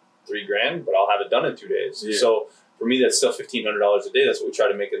 $3,000, but I'll have it done in 2 days. Yeah. So for me, that's still $1,500 a day. That's what we try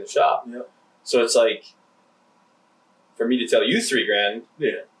to make in the shop. Yep. So it's like, for me to tell you $3,000,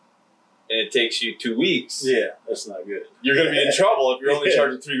 and it takes you 2 weeks. Yeah, that's not good. You're going to be in trouble if you're only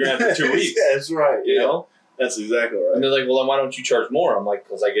charging $3,000 for 2 weeks. That's right. You know? That's exactly right. And they're like, well, then why don't you charge more? I'm like,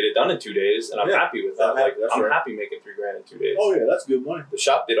 because I get it done in 2 days, and I'm happy with that. I'm happy making $3,000 in 2 days. Oh yeah, that's good money. The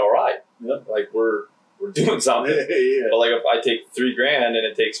shop did all right. Yep. Like we're doing something. Yeah. But like if I take $3,000 and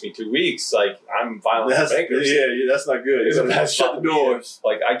it takes me 2 weeks, like I'm filing for bankruptcy. Yeah, that's not good. It's a bad shut the doors.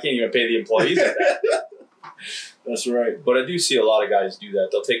 Like I can't even pay the employees at that. That's right. But I do see a lot of guys do that.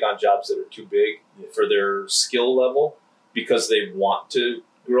 They'll take on jobs that are too big for their skill level because they want to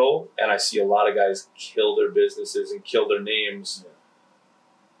grow. And I see a lot of guys kill their businesses and kill their names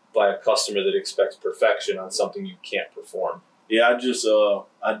by a customer that expects perfection on something you can't perform. Yeah, I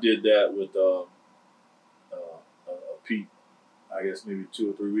did that with Pete. I guess maybe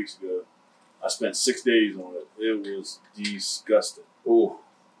 2 or 3 weeks ago. I spent 6 days on it. It was disgusting. Ooh.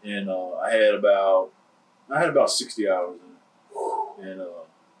 And I had about 60 hours in it. And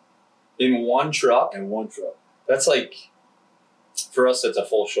in one truck? in one truck. That's like, for us, that's a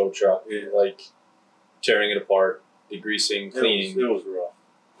full show truck. Yeah. Like, tearing it apart, degreasing, cleaning. It was rough.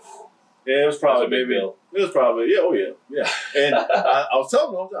 Yeah, it was probably maybe. Bill. It was probably yeah. And I was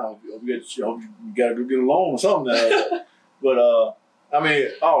telling them, I hope you gotta go get a loan or something now. But I mean,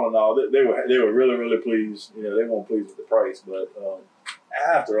 all in all, they were really, really pleased. You know, they weren't pleased with the price, but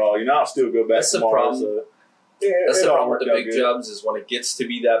after all, you know, I'll still go back. That's tomorrow, the problem. So, That's the problem with the big good. jobs is when it gets to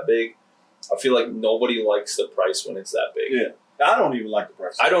be that big. I feel like nobody likes the price when it's that big. Yeah, I don't even like the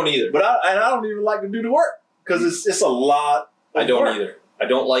price. I don't either. But I don't even like to do the work because it's a lot. I don't work. either. I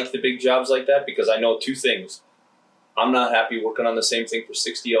don't like the big jobs like that because I know two things. I'm not happy working on the same thing for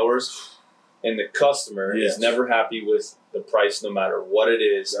 60 hours, and the customer is never happy with the price no matter what it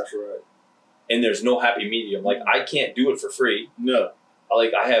is. That's right. And there's no happy medium. Like, I can't do it for free. No.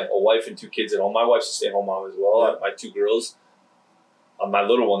 I have a wife and 2 kids at home. My wife's a stay-at-home mom as well. Yeah. My 2 girls. My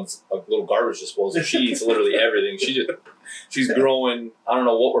little one's a little garbage disposal. She eats literally everything. She's growing. I don't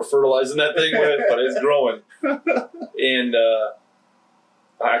know what we're fertilizing that thing with, but it's growing. And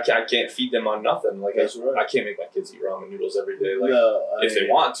I can't feed them on nothing. Like, That's right. I can't make my kids eat ramen noodles every day. Like, No, if they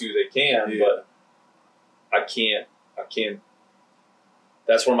want to, they can, but I can't.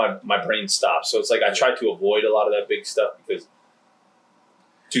 That's where my brain stops. So it's like I try to avoid a lot of that big stuff because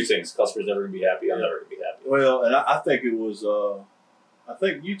 2 things: customer's never gonna be happy. I'm never gonna be happy. Well, and I think it was. I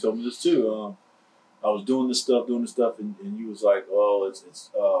think you told me this too. I was doing this stuff, and you was like, "Oh,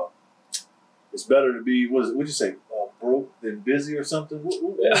 it's better to be what'd you say, broke than busy or something."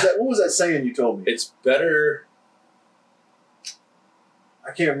 What was that saying you told me? It's better.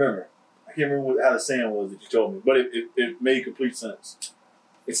 I can't remember. How the saying was that you told me, but it made complete sense.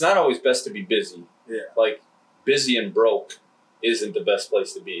 It's not always best to be busy. Yeah. Like, busy and broke isn't the best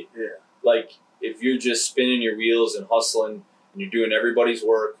place to be. Yeah. Like, if you're just spinning your wheels and hustling and you're doing everybody's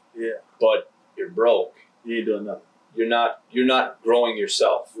work, but you're broke, you ain't doing nothing. You're not growing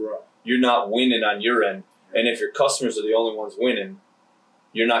yourself. Right. You're not winning on your end. And if your customers are the only ones winning,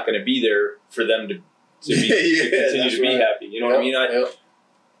 you're not going to be there for them to continue to be happy. You know what I mean?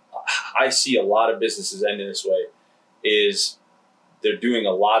 I see a lot of businesses ending this way. Is they're doing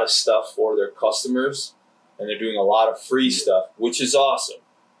a lot of stuff for their customers, and they're doing a lot of free stuff, which is awesome.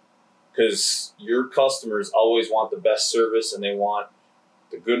 Because your customers always want the best service, and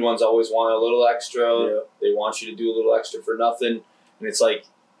the good ones always want a little extra. Yeah. They want you to do a little extra for nothing. And it's like,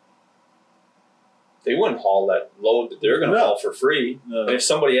 they wouldn't haul that load that they're going to haul for free. No. And if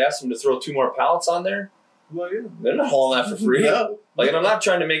somebody asked them to throw 2 more pallets on there, Well, yeah. they're not hauling that for free. No. Like, and I'm not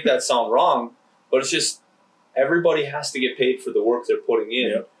trying to make that sound wrong, but it's just everybody has to get paid for the work they're putting in.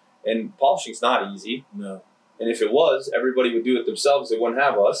 Yep. And polishing's not easy. No. And if it was, everybody would do it themselves. They wouldn't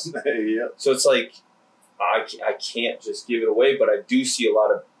have us. Yeah. So it's like, I can't just give it away, but I do see a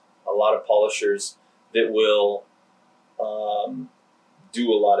lot of polishers that will do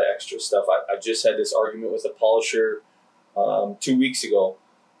a lot of extra stuff. I just had this argument with a polisher 2 weeks ago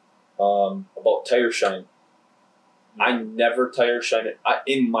about tire shine. I never tire shine it.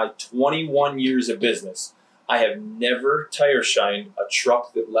 In my 21 years of business, I have never tire shined a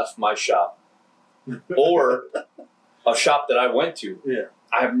truck that left my shop or a shop that I went to. Yeah.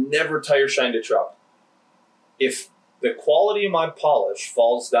 I have never tire shined a truck. If the quality of my polish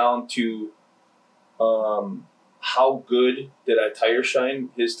falls down to how good did I tire shine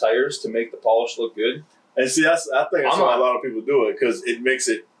his tires to make the polish look good? And see, I think that's why a lot of people do it, because it gives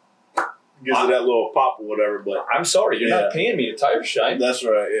it that little pop or whatever. But I'm sorry, you're not paying me to tire shine. That's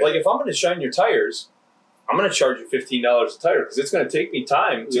right. Yeah. Like, if I'm going to shine your tires, I'm going to charge you $15 a tire because it's going to take me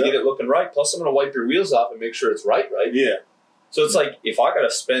time to get it looking right. Plus, I'm going to wipe your wheels off and make sure it's right. Yeah. So it's like, if I got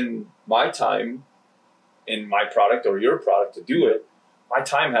to spend my time in my product or your product to do it, my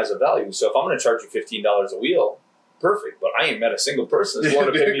time has a value. So if I'm going to charge you $15 a wheel, perfect. But I ain't met a single person that's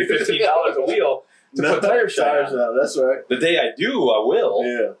willing to pay me $15 a wheel to put tires on. That's right. The day I do, I will.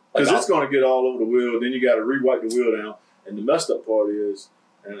 Yeah. Because it's going to get all over the wheel. Then you got to re-wipe the wheel down. And the messed up part is,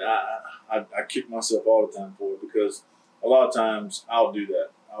 and I kick myself all the time for it, because a lot of times I'll do that.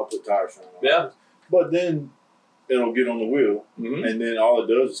 I'll put tire shine on. Yeah. But then it'll get on the wheel, and then all it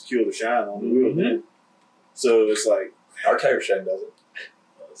does is kill the shine on the wheel. Then. So it's like, our tire shine doesn't.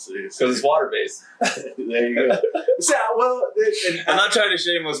 Because it's water based. There you go. So, well, I'm not trying to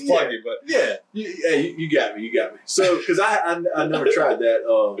shameless plug you, but you got me. So, because I never tried that,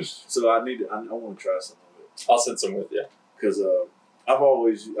 so I want to try some of it. I'll send some with you. Because I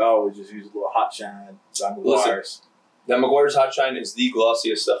always just use a little hot shine on the wires. That Meguiar's Hot Shine is the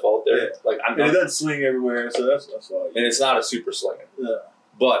glossiest stuff out there. Yeah. Like And it doesn't sling everywhere, so that's all. and it's not a super slinger. Yeah.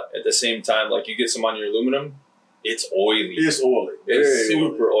 But at the same time, like you get some on your aluminum, it's oily. It's oily. It's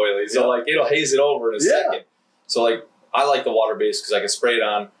super oily. So like it'll haze it over in a second. So like I like the water base because I can spray it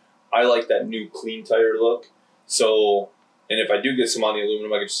on. I like that new clean tire look. So and if I do get some on the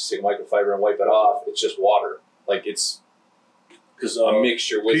aluminum, I can just take microfiber and wipe it off. It's just water. Like it's because a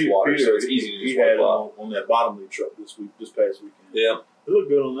mixture with water, so it's easy to just wipe off. On that bottom lead truck this past weekend. Yeah. It looked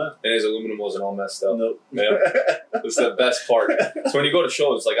good on that. And his aluminum wasn't all messed up. Nope. Yeah. That's the best part. So when you go to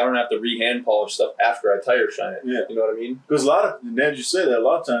shows, like I don't have to re-hand polish stuff after I tire shine it. Yeah. You know what I mean? Because as you say that, a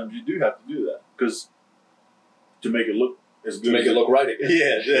lot of times you do have to do that because to make it look as good. To make it look right again.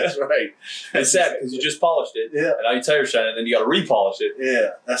 Yeah, that's right. It's sad because you just polished it. Yeah. And now you tire shine it, and then you got to re-polish it.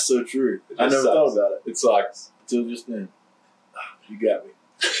 Yeah, that's so true. It I just never sucks. thought about it It sucks. until just then. You got me.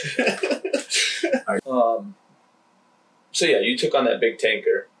 So yeah, you took on that big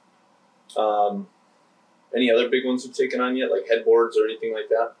tanker. Any other big ones you've taken on yet, like headboards or anything like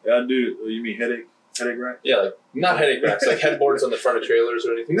that? Yeah, I do. You mean headache rack? Yeah, like not headache racks, like headboards on the front of trailers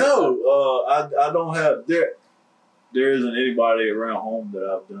or anything. No, I don't have there isn't anybody around home that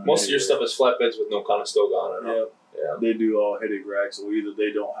I've done. Most of your stuff is flatbeds with no Conestoga on it. Yeah, they do all headache racks, or either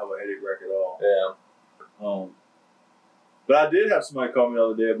they don't have a headache rack at all. Yeah. But I did have somebody call me the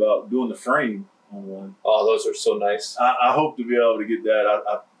other day about doing the frame on one. Oh, those are so nice. I hope to be able to get that.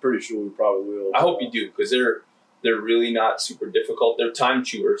 I'm pretty sure we probably will. I hope you do because they're really not super difficult. They're time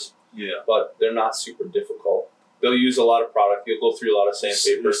chewers, but they're not super difficult. They'll use a lot of product. You'll go through a lot of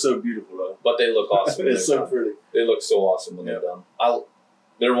sandpaper. They're so beautiful though. But they look awesome. It's so pretty. They look so awesome when they're done.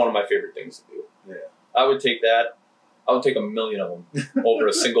 They're one of my favorite things to do. Yeah. I would take that. I would take 1,000,000 of them over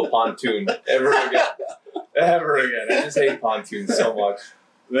a single pontoon ever again. Ever again. I just hate pontoons so much.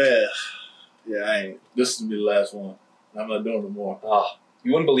 Man, yeah, this is gonna be the last one. I'm not doing no more.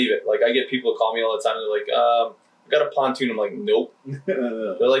 You wouldn't believe it. Like I get people call me all the time. They're like, "I got a pontoon." I'm like, "Nope."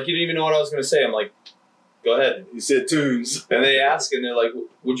 They're like, "You didn't even know what I was gonna say." I'm like, "Go ahead." You said tunes. And they ask, and they're like,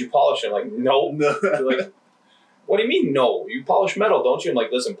 "Would you polish it?" I'm like, "Nope." No. They're like, "What do you mean, no? You polish metal, don't you?" I'm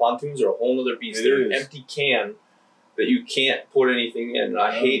like, "Listen, pontoons are a whole other beast. They're an empty can that you can't put anything in. And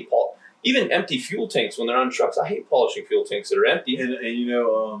I hate even empty fuel tanks when they're on trucks. I hate polishing fuel tanks that are empty." And you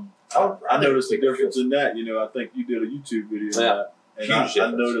know, I noticed a difference in that. You know, I think you did a YouTube video on that. And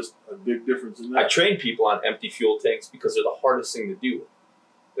I noticed a big difference in that. I train people on empty fuel tanks because they're the hardest thing to do.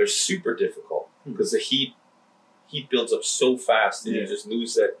 They're super difficult because the heat builds up so fast and you just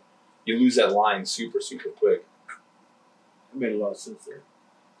lose that line super quick. It made a lot of sense there.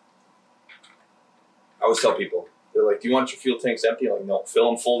 I always tell people, they're like, "Do you want your fuel tanks empty?" I'm like, "No, fill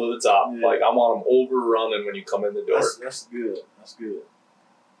them full to the top." Yeah. Like I want them overrunning when you come in the door. That's good. That's good.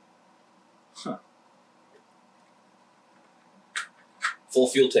 Huh. Full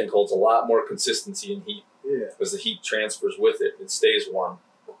fuel tank holds a lot more consistency in heat. Yeah. Because the heat transfers with it. It stays warm.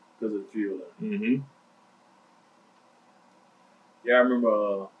 Because of the fuel. Mm-hmm. Yeah, I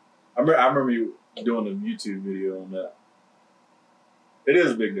remember you doing a YouTube video on that. It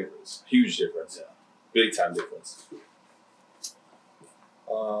is a big difference. Huge difference. Yeah. Big time difference.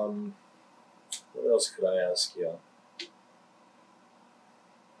 What else could I ask you?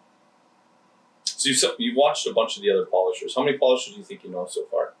 So you've watched a bunch of the other polishers. How many polishers do you think you know so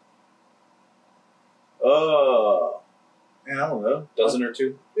far? Man, I don't know. Dozen or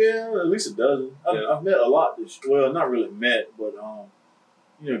two? Yeah, at least a dozen. I've met a lot. Well, not really met, but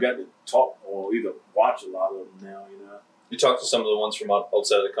got to talk or either watch a lot of them now. You know. You talked to some of the ones from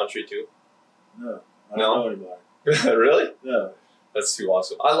outside of the country too? No, I don't know anybody. Really? No. That's too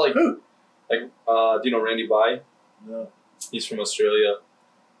awesome. I like. Who? Like, do you know Randy Bai? No. He's from Australia.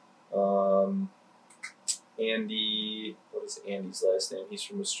 Andy, what is Andy's last name? He's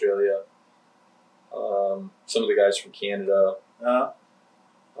from Australia. Some of the guys from Canada.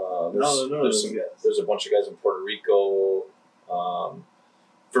 There's a bunch of guys in Puerto Rico.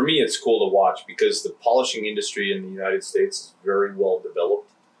 For me, it's cool to watch because the polishing industry in the United States is very well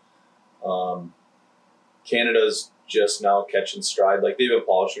developed. Canada's just now catching stride. Like they've been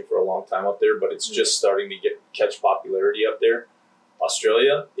polishing for a long time up there, but it's just starting to catch popularity up there.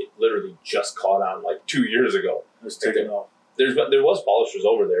 Australia, it literally just caught on like 2 years ago. It's taking off. There was polishers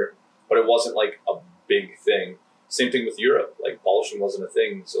over there, but it wasn't like a big thing. Same thing with Europe. Like polishing wasn't a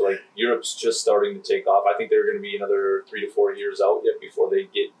thing. So like Europe's just starting to take off. I think they're going to be another 3 to 4 years out yet before they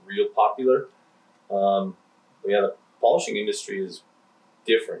get real popular. The polishing industry is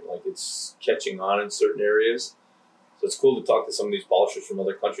different. Like it's catching on in certain areas. So it's cool to talk to some of these polishers from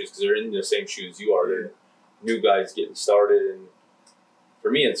other countries because they're in the same shoes you are. They're new guys getting started, and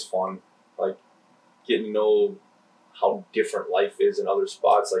for me, it's fun. Like getting to know how different life is in other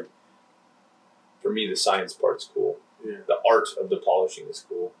spots. Like for me, the science part's cool. Yeah. The art of the polishing is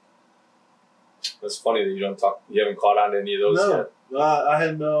cool. It's funny that you haven't caught on to any of those yet.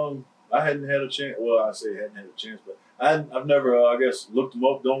 No, I hadn't had a chance. Well, I say I hadn't had a chance, but I've never, I guess, looked them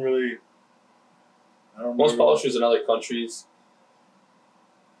up. I don't. Most polishers in other countries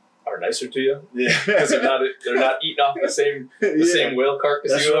are nicer to you. Yeah, because they're not eating off the same whale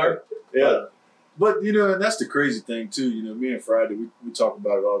carcass that's you right. are. Yeah. But and that's the crazy thing too. Me and Friday, we talk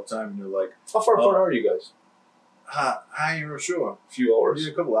about it all the time. Like, how far apart are you guys? I ain't real sure. A few hours.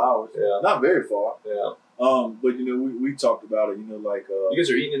 Yeah, a couple of hours. Yeah. Not very far. Yeah. But we talked about it. Like you guys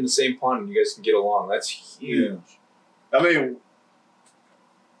are eating in the same pond and you guys can get along. That's huge. Yeah. I mean,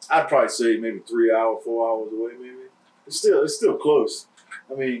 I'd probably say maybe 3 hours, 4 hours away. Maybe it's still close.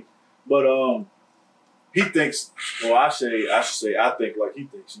 I mean, but he thinks. Well, I should say I think like he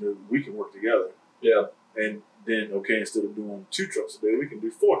thinks. We can work together. Yeah. And then instead of doing 2 trucks a day, we can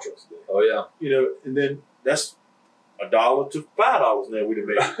do 4 trucks a day. Oh yeah. And then that's $1 to $5 now we'd have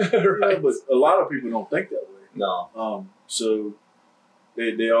made. Right. But a lot of people don't think that way. No. So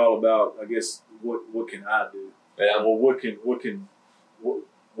they're all about, I guess, what can I do? Yeah. Well, what can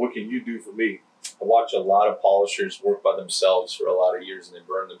you do for me? I watch a lot of polishers work by themselves for a lot of years and they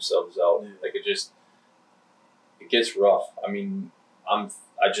burn themselves out. Yeah. Like it gets rough. I mean, I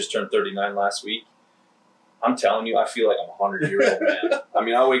just turned 39 last week. I'm telling you, I feel like I'm a 100-year-old man. I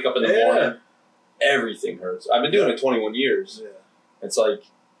mean, I wake up in the morning, everything hurts. I've been doing it 21 years. Yeah. It's like,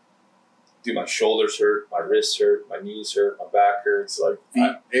 dude, my shoulders hurt, my wrists hurt, my knees hurt, my back hurts. Like,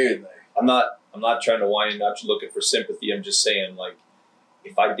 Everything. I'm not trying to whine, not looking for sympathy. I'm just saying, like,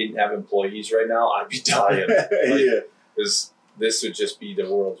 if I didn't have employees right now, I'd be dying. Yeah. Because this would just be the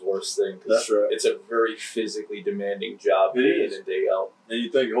world's worst thing. That's right. It's a very physically demanding job, It day is. in and day out. And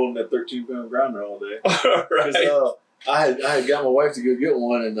you think you're holding that 13-pound grinder all day. Right. 'Cause, I had got my wife to go get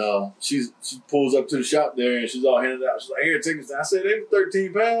one, and she pulls up to the shop there, and she's all handed out. She's like, "Here, take this." I said, "They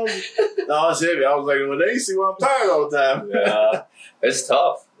 13 pounds." No, it's heavy. I was like, "Well, they see why I'm tired all the time." Yeah, it's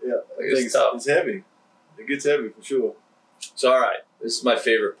tough. Yeah, It's tough. It's heavy. It gets heavy for sure. So, all right, this is my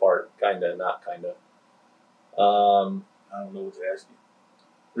favorite part. Kinda, not kinda. I don't know what to ask you.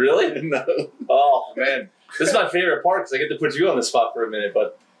 Really? No. Oh man, this is my favorite part because I get to put you on the spot for a minute.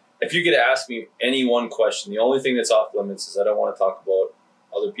 But if you could ask me any one question, the only thing that's off limits is I don't want to talk about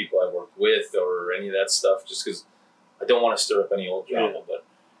other people I've worked with or any of that stuff, just because I don't want to stir up any old drama. Yeah. But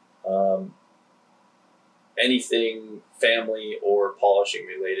anything family or polishing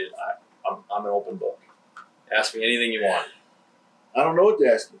related, I'm an open book. Ask me anything you want. I don't know what to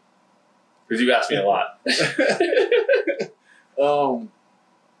ask you. Because you've asked me a lot.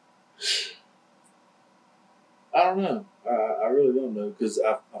 I don't know. I really don't know because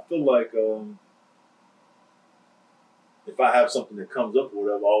I feel like if I have something that comes up or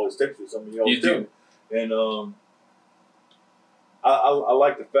whatever, I always text you something. You always You do. tell me. And I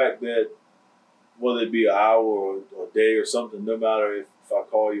like the fact that whether it be an hour or a day or something, no matter if I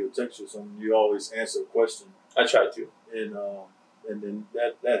call you or text you or something, you always answer a question. I try to. And then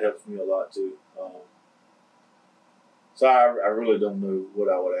that helps me a lot too. So I really don't know what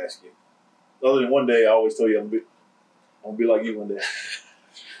I would ask you. Other than one day, I always tell you I'm gonna be like you one day.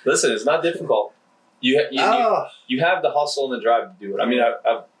 Listen, it's not difficult. You have the hustle and the drive to do it. I mean,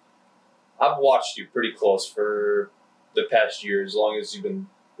 I've watched you pretty close for the past year. As long as you've been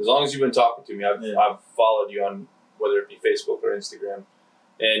talking to me, I've followed you on whether it be Facebook or Instagram,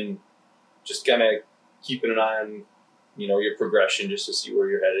 and just kind of keeping an eye on your progression just to see where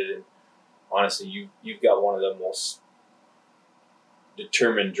you're headed. And honestly, you've got one of the most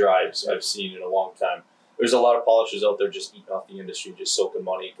determined drives I've seen in a long time. There's a lot of polishers out there just eating off the industry, just soaking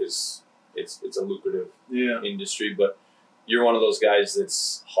money because it's a lucrative industry. But you're one of those guys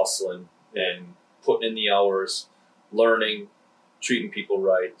that's hustling and putting in the hours, learning, treating people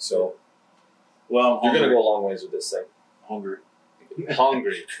right. So, well, you're gonna go a long ways with this thing. Hungry.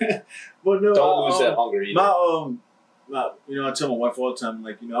 But no, don't lose that hunger either. I tell my wife all the time,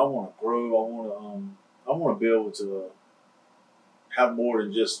 like, I want to grow. I want to be able to have more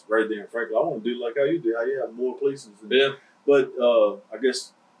than just right there in Franklin. I want to do like how you do. How you have more places. Yeah. But I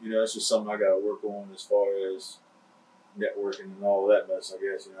guess that's just something I got to work on as far as networking and all that mess. I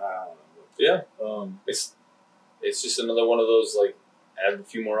guess I don't know. But, yeah. It's just another one of those, like, add a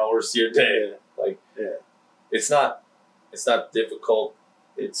few more hours to your day. It's not difficult.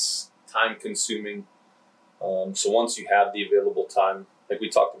 It's time consuming. So once you have the available time, like we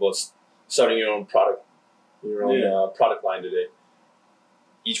talked about, starting your own product line today.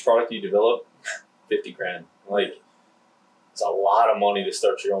 Each product you develop, $50,000. Like, it's a lot of money to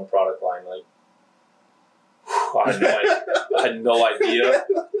start your own product line. Like, I had no idea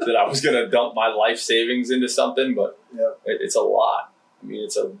that I was going to dump my life savings into something, but it's a lot. I mean,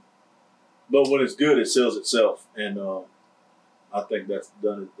 But when it's good, it sells itself, and I think that's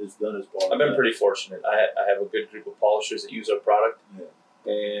done. It's done its part. I've been pretty fortunate. I have a good group of polishers that use our product,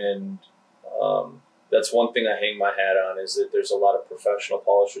 and that's one thing I hang my hat on is that there's a lot of professional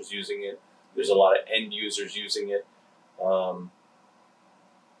polishers using it. There's a lot of end users using it.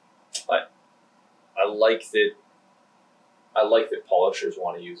 I like that. I like that polishers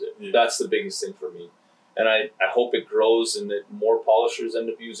want to use it. Yeah. That's the biggest thing for me, and I hope it grows and that more polishers end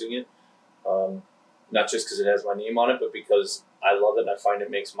up using it. Not just because it has my name on it, but because I love it and I find it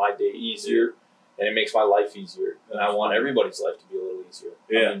makes my day easier and it makes my life easier. And I want everybody's life to be a little easier.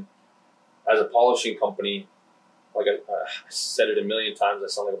 Yeah. I mean, as a polishing company, like I said it a million times, I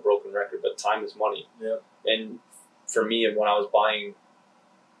sound like a broken record, but time is money. Yeah. And for me, when I was buying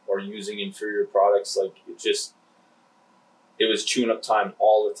or using inferior products, like it was chewing up time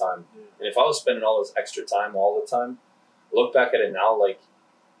all the time. Yeah. And if I was spending all this extra time all the time, look back at it now, like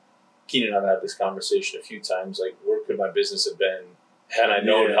Keenan and I've had this conversation a few times, like where could my business have been had I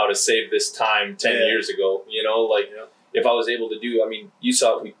known how to save this time 10 years ago, you know, like if I was able to do, I mean, you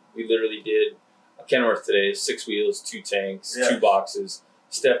saw we literally did a Kenworth today, 6 wheels, 2 tanks, 2 boxes,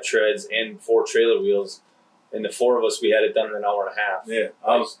 step treads, and 4 trailer wheels. And the 4 of us, we had it done in an hour and a half. Yeah,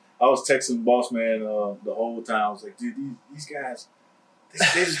 I was texting Boss Man the whole time. I was like, dude, these guys,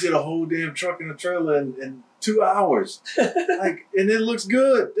 they just did a whole damn truck and a trailer in 2 hours. Like, and it looks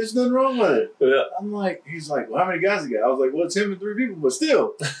good. There's nothing wrong with it. Yeah. I'm like, he's like, well, how many guys you got? I was like, well, it's him and 3 people, but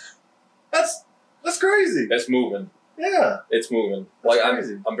still, that's crazy. That's moving. Yeah, it's moving. That's like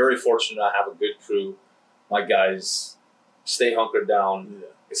crazy. I'm very fortunate. I have a good crew. My guys stay hunkered down. Yeah.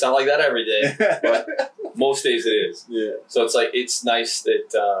 It's not like that every day, but most days it is. Yeah. So it's like it's nice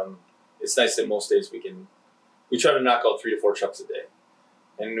that most days we try to knock out 3 to 4 trucks a day,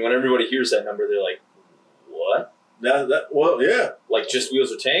 and when everybody hears that number, they're like, "What?" Well, yeah. Like just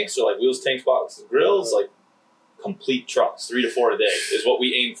wheels or tanks, or like wheels, tanks, boxes, grills, like complete trucks, 3 to 4 a day is what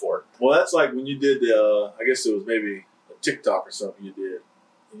we aim for. Well, that's like when you did the. I guess it was maybe a TikTok or something you did.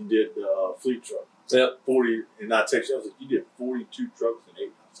 You did the fleet truck. Yep. 40, and I texted you. I was like, you did 42 trucks in 8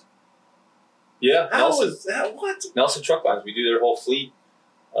 months. Yeah. How was that? What? Nelson Truck Lines. We do their whole fleet.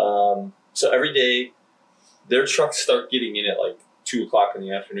 So every day, their trucks start getting in at like 2 o'clock in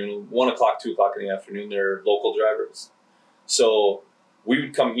the afternoon, 1 o'clock, 2 o'clock in the afternoon. They're local drivers. So we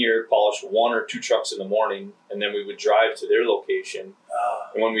would come here, polish 1 or 2 trucks in the morning, and then we would drive to their location.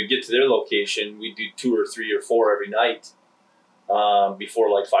 And when we get to their location, we do 2 or 3 or 4 every night before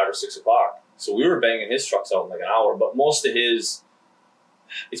like 5 or 6 o'clock. So we were banging his trucks out in like an hour, but most of his,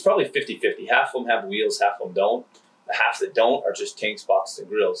 it's probably 50-50. Half of them have wheels, half of them don't. The half that don't are just tanks, boxes, and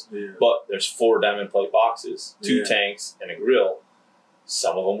grills. Yeah. But there's 4 diamond plate boxes, 2 tanks, and a grill.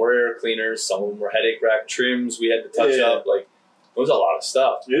 Some of them were air cleaners, some of them were headache rack trims we had to touch up. Like, it was a lot of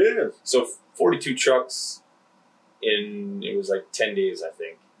stuff. Yeah. So 42 trucks it was like 10 days, I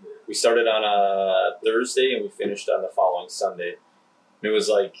think. Yeah. We started on a Thursday and we finished on the following Sunday. And it was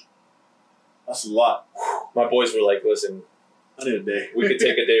like, that's a lot. My boys were like, listen, I need a day. We could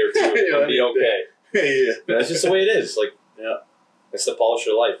take a day or 2 and be okay. Yeah. That's just the way it is. Like, yeah. It's the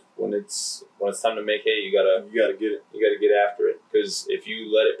polisher life. When it's time to make hay, you gotta get it. You gotta get after it. Because if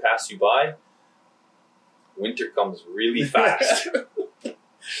you let it pass you by, winter comes really fast.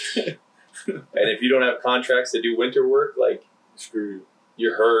 And if you don't have contracts to do winter work, like screw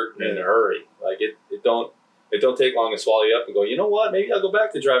you're hurt in a hurry. Like it don't take long to swallow you up and go, you know what? Maybe I'll go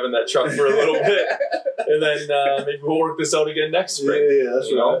back to driving that truck for a little bit, and then maybe we'll work this out again next spring. Yeah,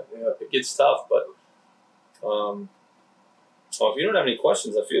 that's right. Yeah. It gets tough, but well, if you don't have any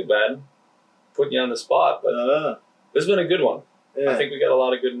questions, I feel bad putting you on the spot, but this has been a good one. Yeah. I think we got a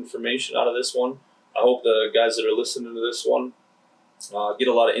lot of good information out of this one. I hope the guys that are listening to this one get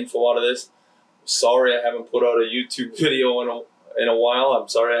a lot of info out of this. I'm sorry I haven't put out a YouTube video in a while. I'm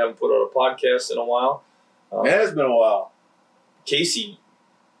sorry I haven't put out a podcast in a while. It has been a while. Casey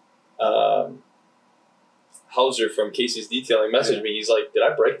Hauser from Casey's Detailing messaged me. He's like, did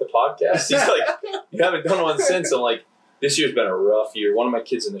I break the podcast? He's like, you haven't done one since. I'm like, this year's been a rough year. One of my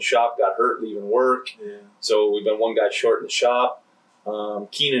kids in the shop got hurt leaving work. Yeah. So we've been one guy short in the shop.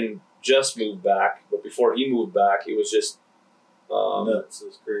 Keenan just moved back, but before he moved back, it was just nuts. It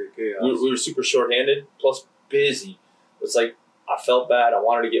was great chaos. We were super short-handed, plus busy. It's like I felt bad. I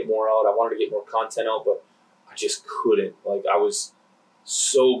wanted to get more out. I wanted to get more content out, but I just couldn't. Like I was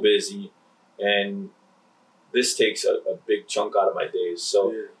so busy, and this takes a big chunk out of my days.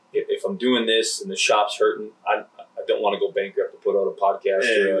 So if I'm doing this and the shop's hurting, I don't want to go bankrupt to put out a podcast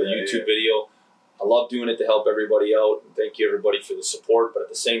or a YouTube video. I love doing it to help everybody out, and thank you everybody for the support. But at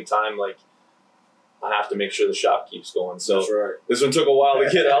the same time, like, I have to make sure the shop keeps going. So That's right. this one took a while to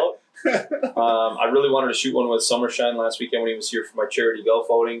get out. I really wanted to shoot one with Summershine last weekend when he was here for my charity golf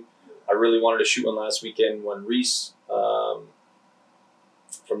outing. I really wanted to shoot one last weekend when Reese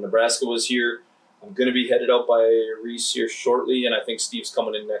from Nebraska was here. I'm going to be headed out by Reese here shortly, and I think Steve's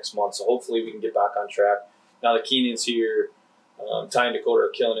coming in next month. So hopefully we can get back on track. Now that Keenan's here, Ty and Dakota are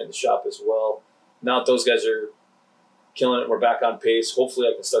killing it in the shop as well. Now that those guys are killing it, we're back on pace. Hopefully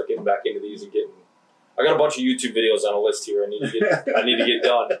I can start getting back into these and getting. I got a bunch of YouTube videos on a list here. I need to get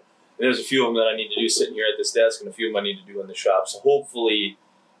done. And there's a few of them that I need to do sitting here at this desk, and a few of them I need to do in the shop. So hopefully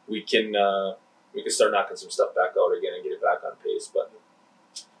we can start knocking some stuff back out again and get it back on pace. But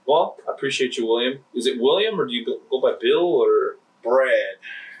well, I appreciate you, William. Is it William, or do you go by Bill or Brad?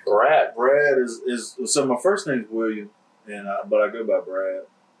 Brad is so my first name's William, and but I go by Brad.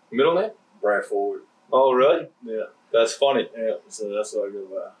 Middle name? Brad Ford. Oh, really? Yeah. That's funny. Yeah, so that's what I go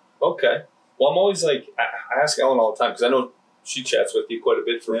by. Okay. Well, I'm always like, I ask Ellen all the time because I know she chats with you quite a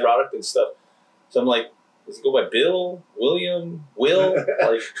bit for product and stuff. So I'm like, does he go by Bill, William, Will?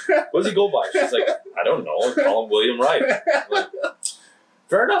 Like, what does he go by? She's like, I don't know. I call him William Wright. I'm like,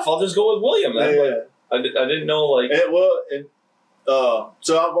 fair enough. I'll just go with William then. Yeah. I didn't know, like.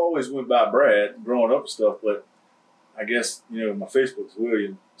 So I've always went by Brad growing up and stuff, but I guess, my Facebook's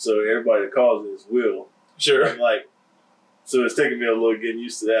William. So everybody that calls it is Will. Sure. I'm like, so it's taking me a little getting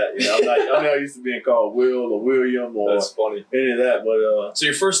used to that. I'm not used to being called Will or William or That's funny. any of that. But so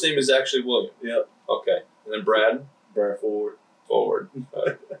your first name is actually William? Yep. Okay. And then Brad? Brad Ford.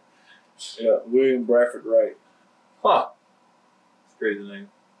 Yeah, William Bradford Wright. Huh. It's a crazy name.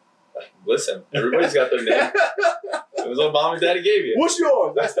 Listen, everybody's got their name. It was what mom and daddy gave you. What's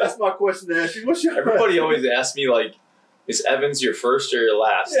yours? That's my question to ask you. What's yours? Everybody always asks me, like, is Evans your first or your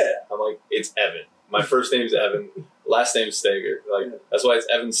last? Yeah. I'm like, it's Evan. My first name's Evan. Last name's Steger. Like, that's why it's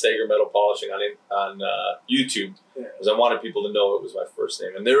Evan Steger Metal Polishing on YouTube. Because I wanted people to know it was my first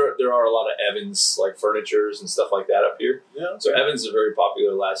name. And there are a lot of Evans, like, furnitures and stuff like that up here. Yeah. Okay. So Evans is a very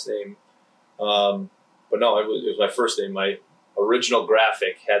popular last name. But no, it was my first name. My original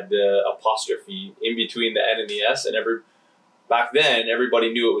graphic had the apostrophe in between the N and the S, and back then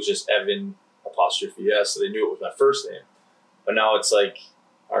everybody knew it was just Evan apostrophe S, so they knew it was my first name. But now it's like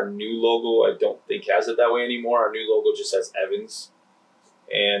our new logo, I don't think has it that way anymore. Our new logo just has Evans,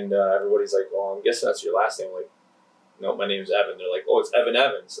 and everybody's like, "Well, I'm guessing that's your last name." I'm like, no, my name's Evan. They're like, "Oh, it's Evan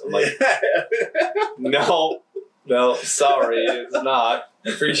Evans." I'm like, no, sorry, it's not.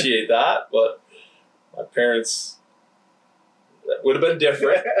 Appreciate that, but my parents. That would have been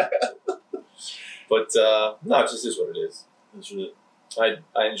different. But, no, it just is what it is. That's it. I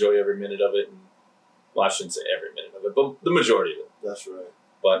enjoy every minute of it. And, well, I shouldn't say every minute of it, but the majority of it. That's right.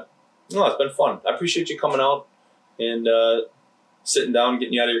 But, no, it's been fun. I appreciate you coming out and sitting down,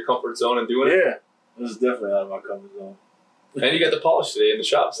 getting you out of your comfort zone and doing it. Yeah. This is definitely out of my comfort zone. And you got the polish today in the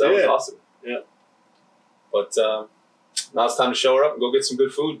shop, so that was awesome. Yeah. But now it's time to show her up and go get some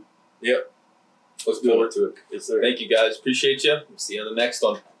good food. Yep. Look forward to it. Yes, sir. Thank you, guys. Appreciate you. See you on the next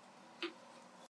one.